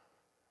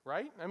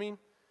 right? I mean,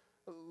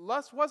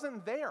 lust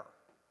wasn't there.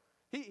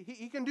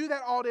 He can do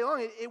that all day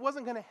long. It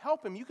wasn't going to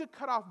help him. You could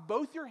cut off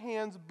both your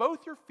hands,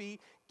 both your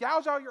feet,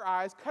 gouge out your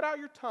eyes, cut out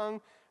your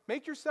tongue,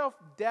 make yourself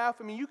deaf.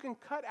 I mean, you can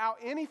cut out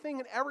anything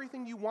and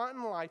everything you want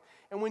in life.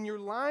 And when you're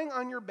lying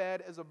on your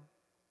bed as a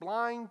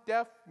blind,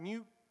 deaf,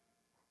 mute,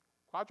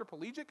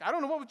 quadriplegic, I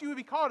don't know what you would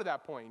be called at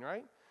that point,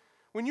 right?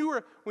 When you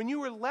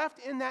were left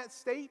in that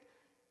state,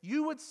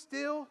 you would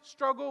still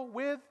struggle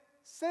with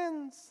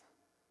sins.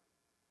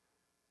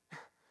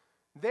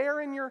 There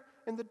in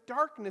the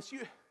darkness,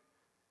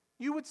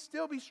 you would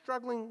still be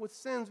struggling with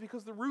sins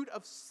because the root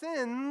of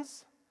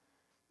sins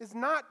is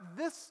not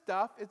this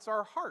stuff, it's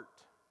our heart.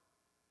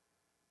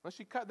 Unless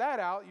you cut that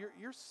out,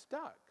 you're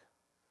stuck.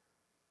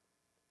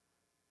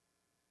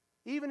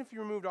 Even if you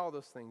removed all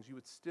those things, you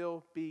would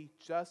still be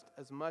just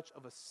as much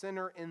of a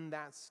sinner in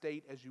that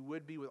state as you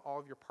would be with all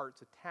of your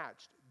parts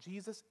attached.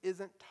 Jesus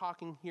isn't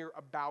talking here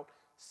about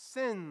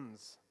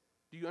sins.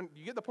 Do you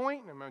get the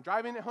point? Am I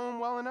driving it home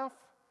well enough?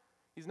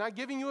 He's not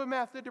giving you a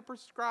method to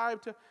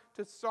prescribe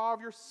to solve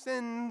your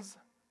sins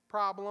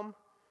problem.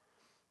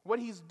 What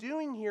he's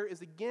doing here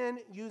is, again,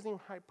 using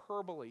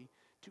hyperbole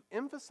to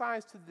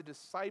emphasize to the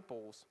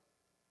disciples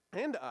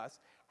and to us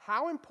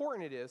how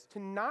important it is to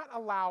not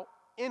allow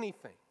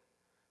anything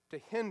to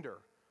hinder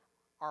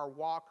our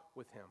walk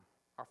with him,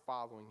 our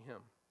following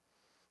him.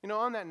 You know,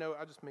 on that note,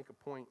 I'll just make a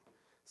point.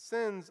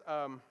 Sins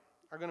are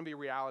going to be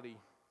reality.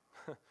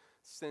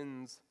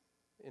 Sins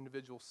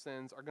individual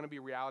sins are going to be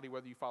a reality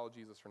whether you follow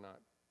Jesus or not.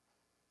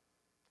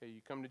 Okay,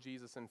 you come to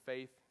Jesus in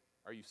faith.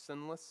 Are you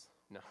sinless?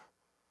 No.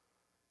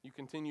 You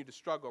continue to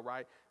struggle,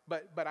 right?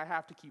 But I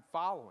have to keep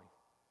following.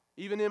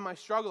 Even in my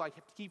struggle, I have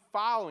to keep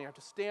following. I have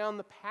to stay on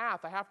the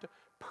path. I have to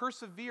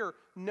persevere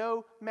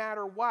no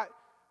matter what.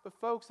 But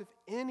folks, if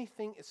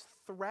anything is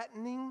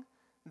threatening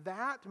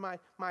that,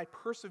 my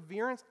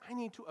perseverance, I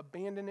need to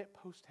abandon it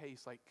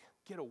post-haste, like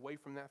get away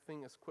from that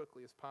thing as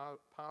quickly as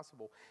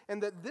possible.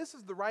 And that this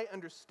is the right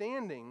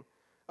understanding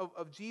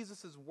of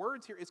Jesus'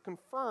 words here is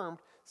confirmed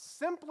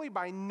simply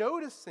by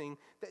noticing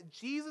that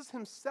Jesus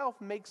himself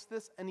makes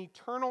this an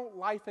eternal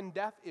life and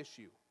death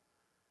issue.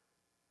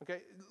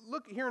 Okay,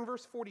 look here in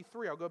verse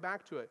 43, I'll go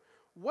back to it.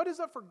 What is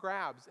up for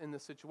grabs in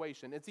this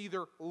situation? It's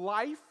either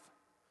life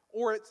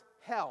or it's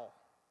hell,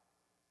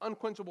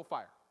 unquenchable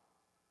fire.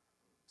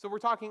 So we're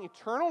talking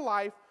eternal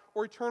life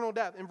or eternal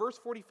death. In verse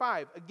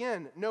 45,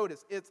 again,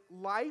 notice, it's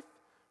life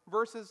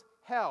versus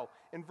hell.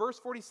 In verse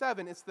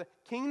 47, it's the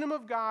kingdom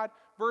of God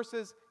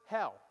versus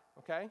hell,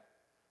 okay? I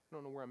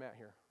don't know where I'm at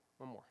here.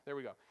 One more. There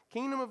we go.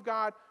 Kingdom of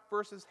God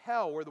versus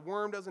hell, where the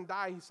worm doesn't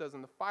die, he says,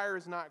 and the fire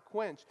is not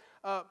quenched.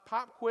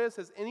 Pop quiz,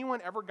 has anyone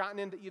ever gotten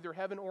into either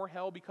heaven or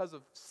hell because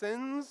of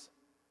sins?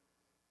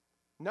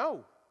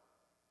 No.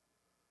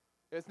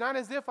 It's not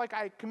as if like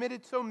I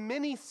committed so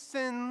many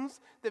sins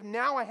that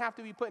now I have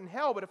to be put in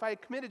hell, but if I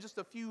had committed just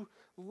a few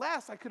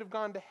less, I could have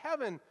gone to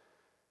heaven.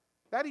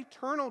 That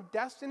eternal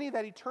destiny,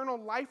 that eternal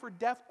life or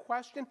death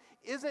question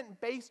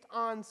isn't based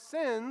on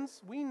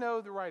sins. We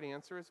know the right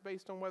answer. It's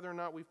based on whether or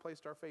not we've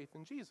placed our faith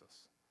in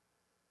Jesus.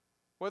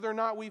 Whether or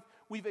not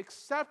we've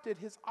accepted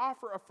his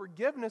offer of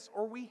forgiveness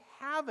or we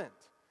haven't.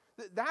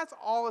 That's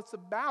all it's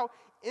about.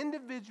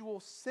 Individual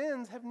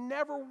sins have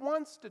never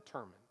once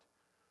determined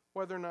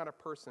whether or not a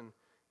person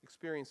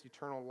experienced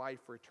eternal life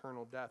or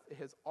eternal death. It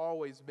has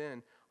always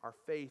been our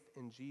faith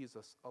in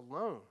Jesus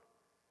alone.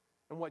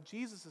 And what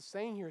Jesus is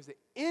saying here is that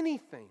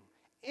anything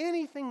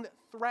that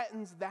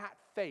threatens that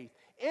faith,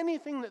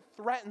 anything that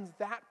threatens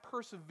that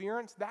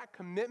perseverance, that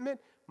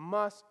commitment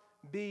must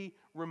be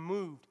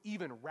removed,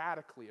 even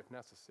radically if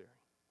necessary.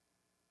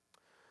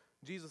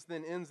 Jesus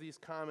then ends these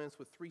comments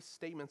with 3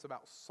 statements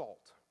about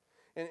salt.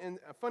 And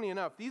funny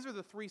enough, these are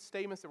the 3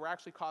 statements that were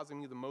actually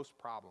causing me the most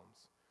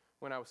problems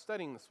when I was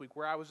studying this week,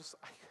 where I was just,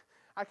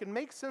 I could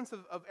make sense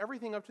of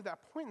everything up to that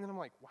point, and then I'm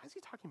like, why is he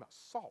talking about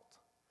salt?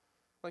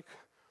 Like,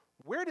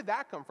 where did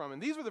that come from?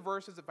 And these were the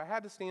verses, if I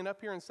had to stand up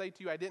here and say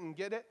to you I didn't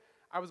get it,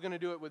 I was going to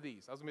do it with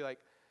these. I was going to be like,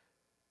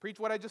 preach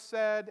what I just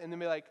said, and then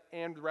be like,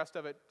 and the rest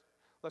of it,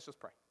 let's just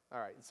pray. All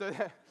right, so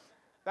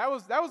that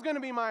was going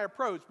to be my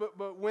approach,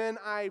 but when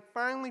I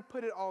finally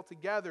put it all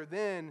together,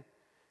 then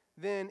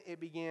it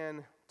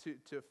began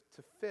to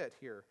fit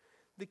here.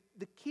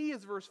 The key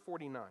is verse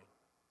 49.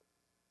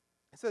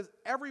 It says,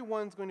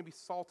 everyone's going to be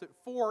salted,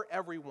 for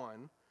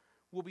everyone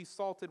will be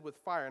salted with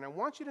fire. And I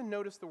want you to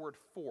notice the word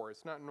for.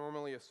 It's not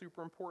normally a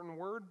super important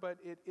word, but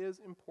it is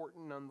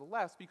important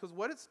nonetheless, because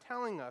what it's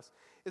telling us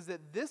is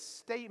that this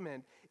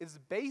statement is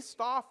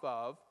based off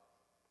of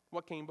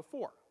what came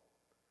before.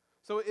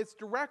 So it's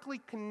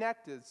directly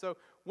connected. So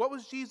what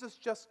was Jesus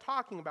just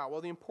talking about?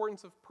 Well, the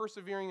importance of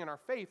persevering in our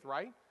faith,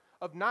 right?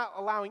 Of not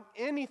allowing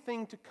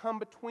anything to come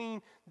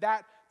between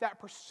that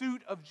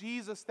pursuit of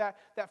Jesus, that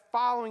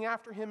following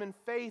after him in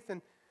faith,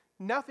 and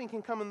nothing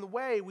can come in the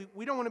way.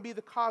 We don't want to be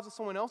the cause of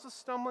someone else's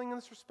stumbling in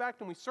this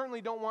respect, and we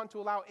certainly don't want to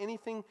allow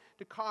anything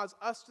to cause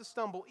us to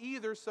stumble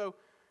either. So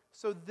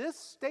this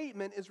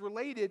statement is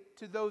related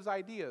to those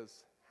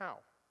ideas. How?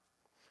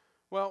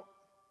 Well,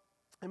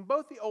 in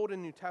both the Old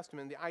and New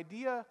Testament, the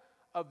idea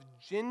of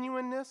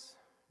genuineness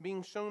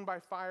being shown by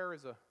fire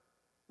it's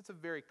a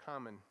very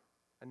common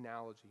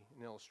analogy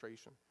and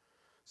illustration.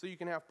 So you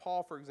can have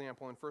Paul, for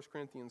example, in 1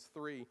 Corinthians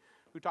 3,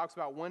 who talks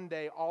about one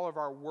day all of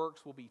our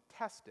works will be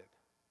tested.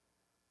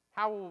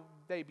 How will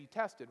they be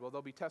tested? Well,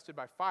 they'll be tested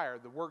by fire.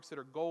 The works that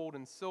are gold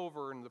and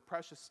silver and the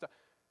precious stuff,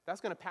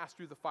 that's going to pass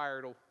through the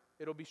fire.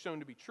 It'll be shown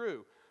to be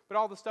true. But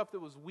all the stuff that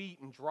was wheat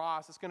and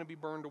dross, it's going to be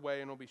burned away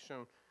and it'll be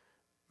shown.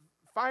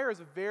 Fire is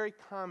a very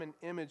common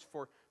image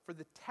for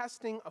the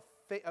testing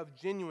of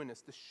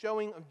genuineness, the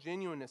showing of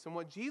genuineness. And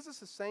what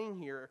Jesus is saying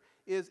here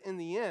is, in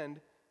the end,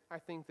 I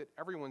think that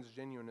everyone's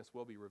genuineness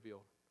will be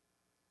revealed.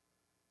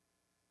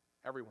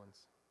 Everyone's.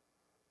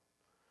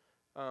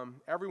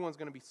 Everyone's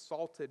going to be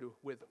salted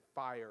with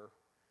fire.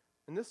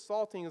 And this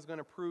salting is going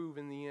to prove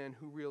in the end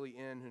who really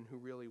in and who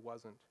really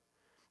wasn't.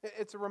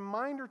 It's a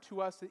reminder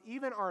to us that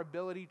even our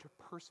ability to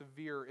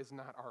persevere is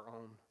not our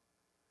own.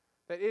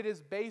 That it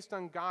is based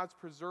on God's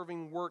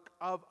preserving work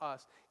of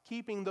us,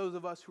 keeping those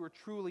of us who are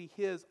truly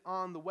his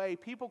on the way.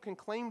 People can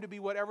claim to be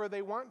whatever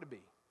they want to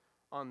be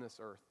on this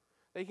earth.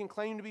 They can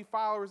claim to be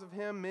followers of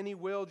him. Many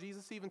will.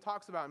 Jesus even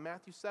talks about in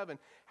Matthew 7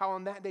 how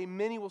on that day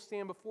many will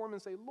stand before him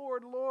and say,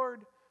 Lord,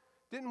 Lord,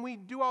 didn't we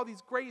do all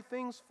these great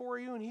things for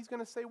you? And he's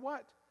going to say,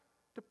 what?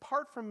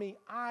 Depart from me,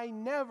 I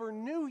never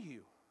knew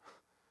you.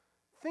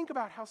 Think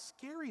about how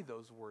scary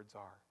those words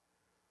are.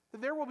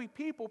 That there will be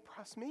people,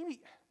 maybe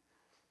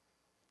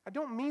I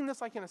don't mean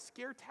this like in a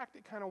scare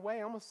tactic kind of way.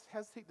 I almost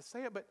hesitate to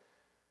say it, but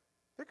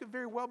there could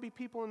very well be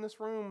people in this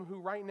room who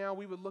right now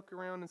we would look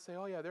around and say,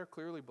 oh yeah, they're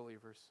clearly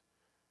believers.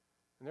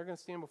 And they're going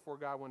to stand before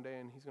God one day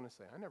and he's going to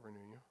say, I never knew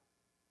you.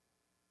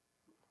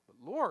 But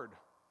Lord,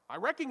 I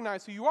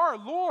recognize who you are,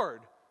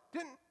 Lord.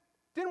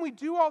 Didn't we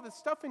do all this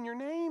stuff in your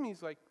name?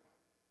 He's like,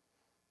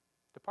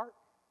 depart.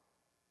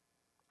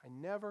 I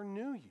never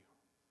knew you.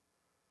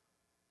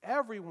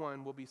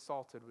 Everyone will be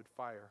salted with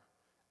fire.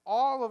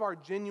 All of our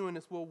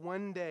genuineness will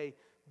one day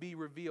be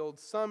revealed,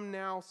 some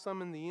now,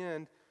 some in the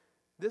end.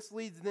 This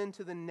leads then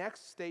to the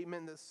next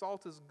statement that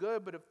salt is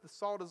good, but if the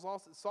salt has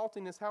lost its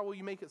saltiness, how will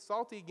you make it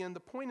salty again? The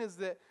point is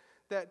that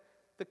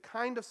the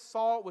kind of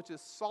salt, which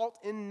is salt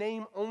in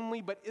name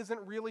only, but isn't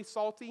really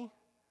salty,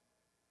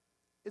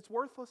 it's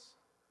worthless.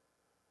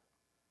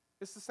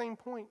 It's the same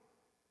point.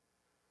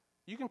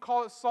 You can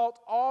call it salt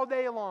all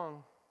day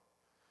long,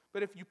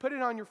 but if you put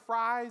it on your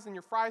fries and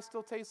your fries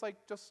still taste like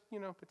just,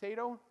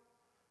 potato,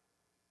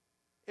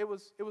 it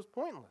was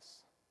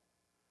pointless.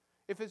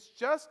 If it's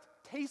just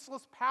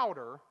tasteless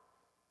powder,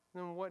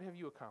 then what have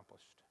you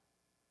accomplished?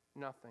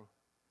 Nothing.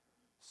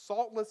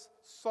 Saltless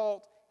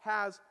salt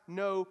has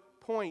no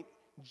point.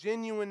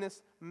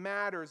 Genuineness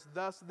matters.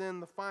 Thus, then,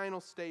 the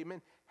final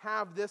statement,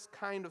 have this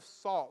kind of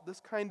salt, this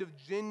kind of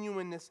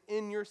genuineness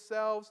in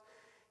yourselves,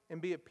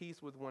 and be at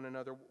peace with one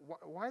another.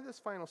 Why this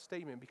final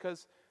statement?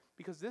 Because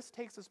this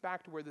takes us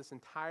back to where this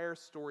entire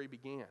story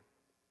began,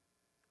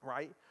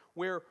 right?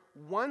 Where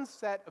one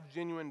set of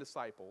genuine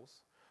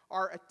disciples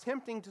are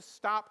attempting to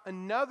stop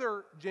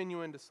another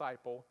genuine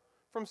disciple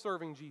from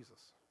serving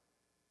Jesus.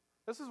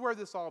 This is where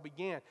this all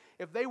began.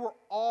 If they were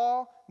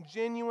all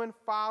genuine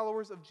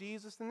followers of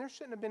Jesus, then there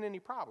shouldn't have been any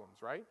problems,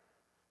 right?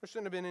 There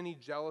shouldn't have been any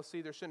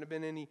jealousy. There shouldn't have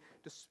been any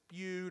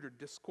dispute or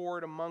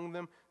discord among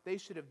them. They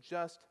should have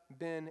just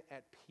been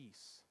at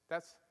peace.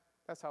 That's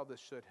how this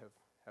should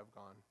have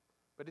gone.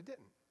 But it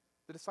didn't.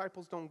 The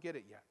disciples don't get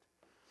it yet.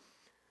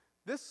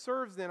 This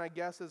serves then, I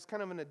guess, as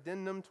kind of an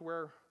addendum to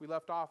where we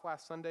left off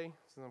last Sunday,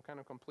 since I'm kind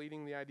of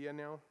completing the idea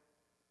now.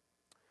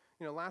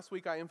 Last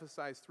week I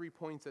emphasized 3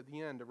 points at the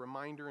end, a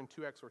reminder and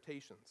 2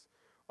 exhortations.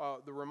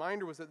 The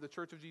reminder was that the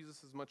Church of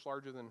Jesus is much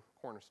larger than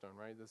Cornerstone,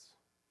 right?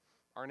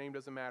 Our name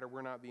doesn't matter.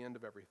 We're not the end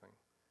of everything.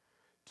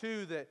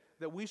 2,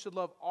 that we should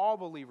love all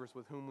believers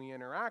with whom we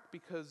interact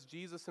because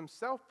Jesus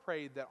himself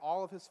prayed that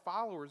all of his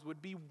followers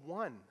would be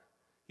one.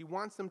 He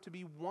wants them to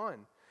be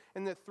one.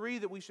 And that 3,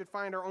 that we should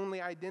find our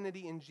only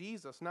identity in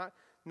Jesus, not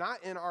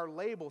in our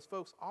labels.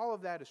 Folks, all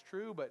of that is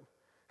true, but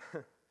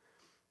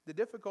the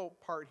difficult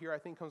part here, I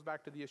think, comes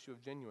back to the issue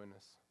of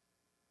genuineness.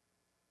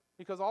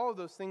 Because all of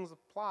those things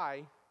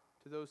apply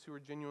to those who are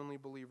genuinely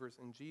believers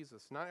in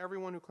Jesus. Not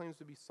everyone who claims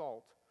to be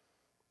salt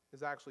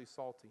is actually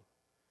salty.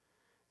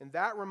 And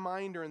that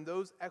reminder and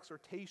those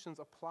exhortations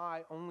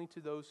apply only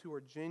to those who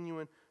are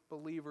genuine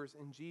believers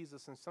in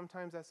Jesus. And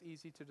sometimes that's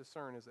easy to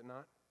discern, is it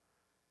not?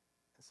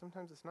 And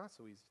sometimes it's not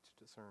so easy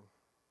to discern.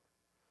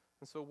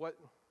 And so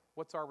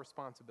what's our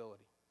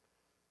responsibility?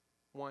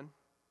 1,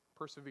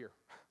 persevere.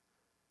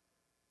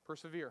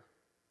 Persevere.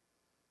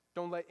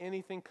 Don't let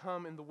anything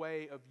come in the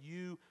way of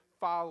you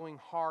following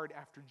hard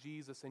after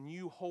Jesus and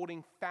you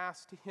holding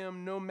fast to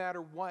him no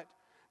matter what.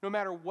 No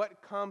matter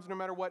what comes, no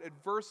matter what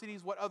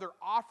adversities, what other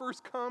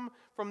offers come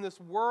from this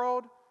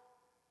world,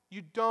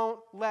 you don't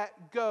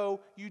let go,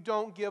 you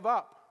don't give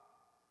up.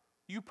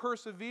 You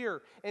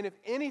persevere. And if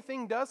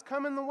anything does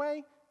come in the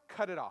way,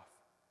 cut it off.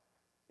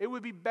 It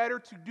would be better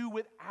to do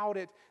without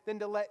it than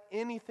to let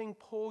anything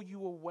pull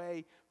you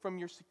away from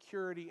your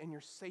security and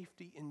your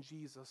safety in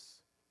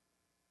Jesus.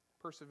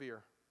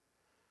 Persevere.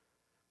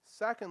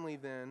 Secondly,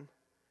 then,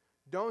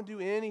 don't do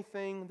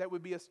anything that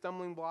would be a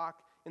stumbling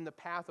block in the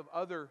path of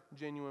other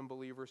genuine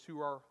believers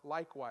who are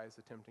likewise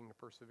attempting to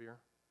persevere.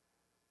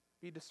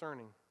 Be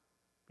discerning.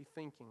 Be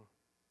thinking.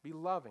 Be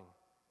loving.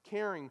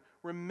 Caring,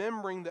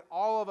 remembering that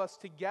all of us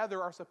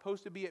together are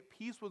supposed to be at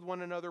peace with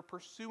one another,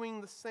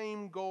 pursuing the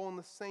same goal and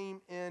the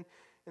same end,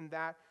 and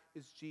that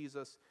is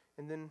Jesus.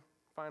 And then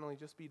finally,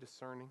 just be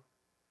discerning.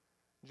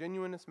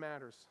 Genuineness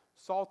matters.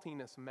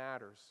 Saltiness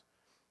matters.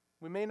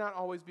 We may not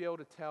always be able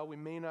to tell. We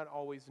may not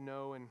always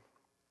know, and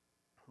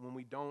when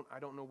we don't, I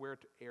don't know where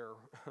to err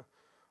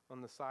on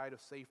the side of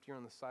safety or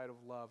on the side of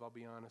love, I'll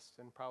be honest,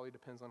 and probably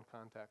depends on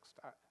context.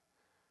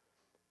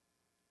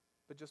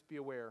 But just be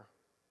aware.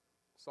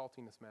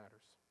 Saltiness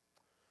matters.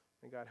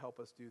 May God help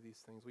us do these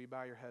things. Will you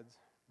bow your heads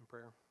in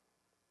prayer?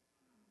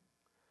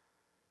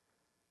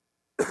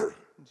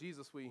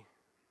 Jesus, we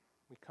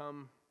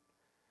come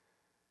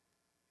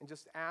and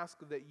just ask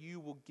that you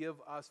will give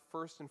us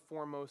first and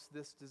foremost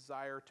this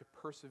desire to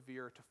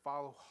persevere, to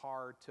follow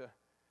hard, to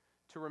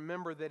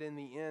remember that in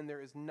the end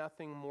there is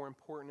nothing more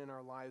important in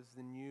our lives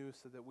than you,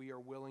 so that we are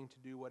willing to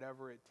do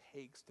whatever it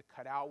takes, to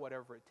cut out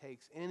whatever it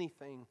takes,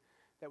 anything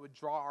that would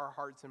draw our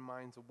hearts and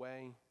minds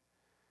away.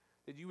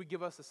 That you would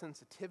give us a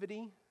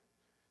sensitivity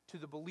to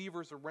the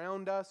believers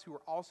around us who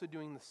are also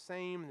doing the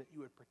same, that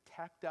you would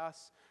protect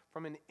us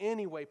from in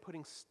any way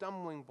putting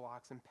stumbling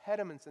blocks,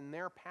 impediments in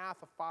their path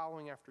of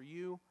following after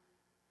you.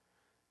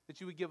 that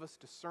you would give us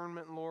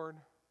discernment, Lord,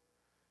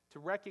 to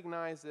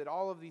recognize that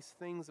all of these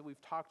things that we've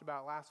talked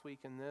about last week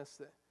in this,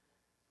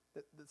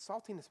 that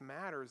saltiness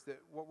matters, that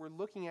what we're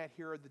looking at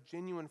here are the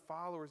genuine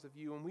followers of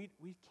you, and we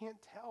can't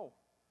tell.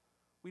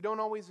 We don't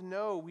always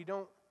know.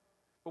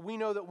 But we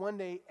know that one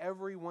day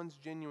everyone's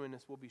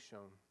genuineness will be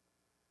shown.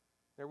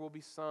 There will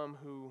be some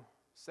who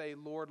say,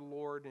 Lord,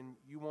 Lord, and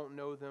you won't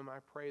know them. I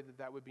pray that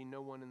that would be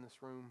no one in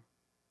this room.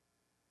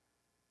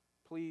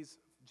 Please,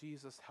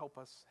 Jesus, help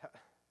us.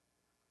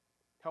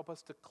 Help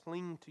us to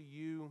cling to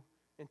you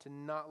and to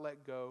not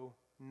let go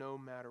no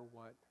matter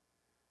what.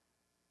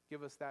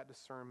 Give us that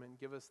discernment.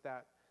 Give us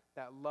that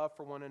love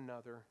for one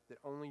another that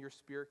only your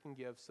Spirit can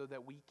give, so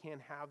that we can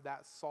have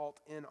that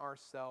salt in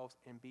ourselves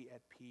and be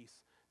at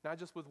peace, not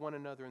just with one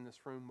another in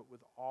this room, but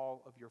with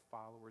all of your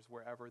followers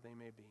wherever they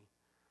may be.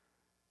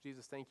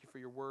 Jesus, thank you for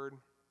your word.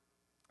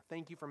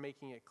 Thank you for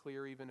making it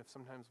clear, even if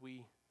sometimes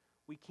we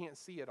can't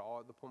see it all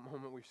at the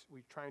moment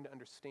we're trying to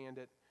understand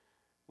it.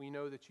 We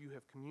know that you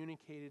have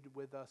communicated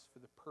with us for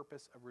the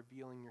purpose of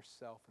revealing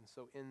yourself. And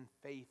so in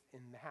faith in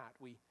that,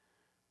 we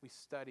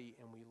study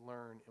and we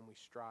learn and we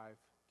strive.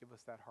 Give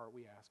us that heart,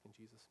 we ask in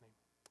Jesus'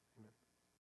 name.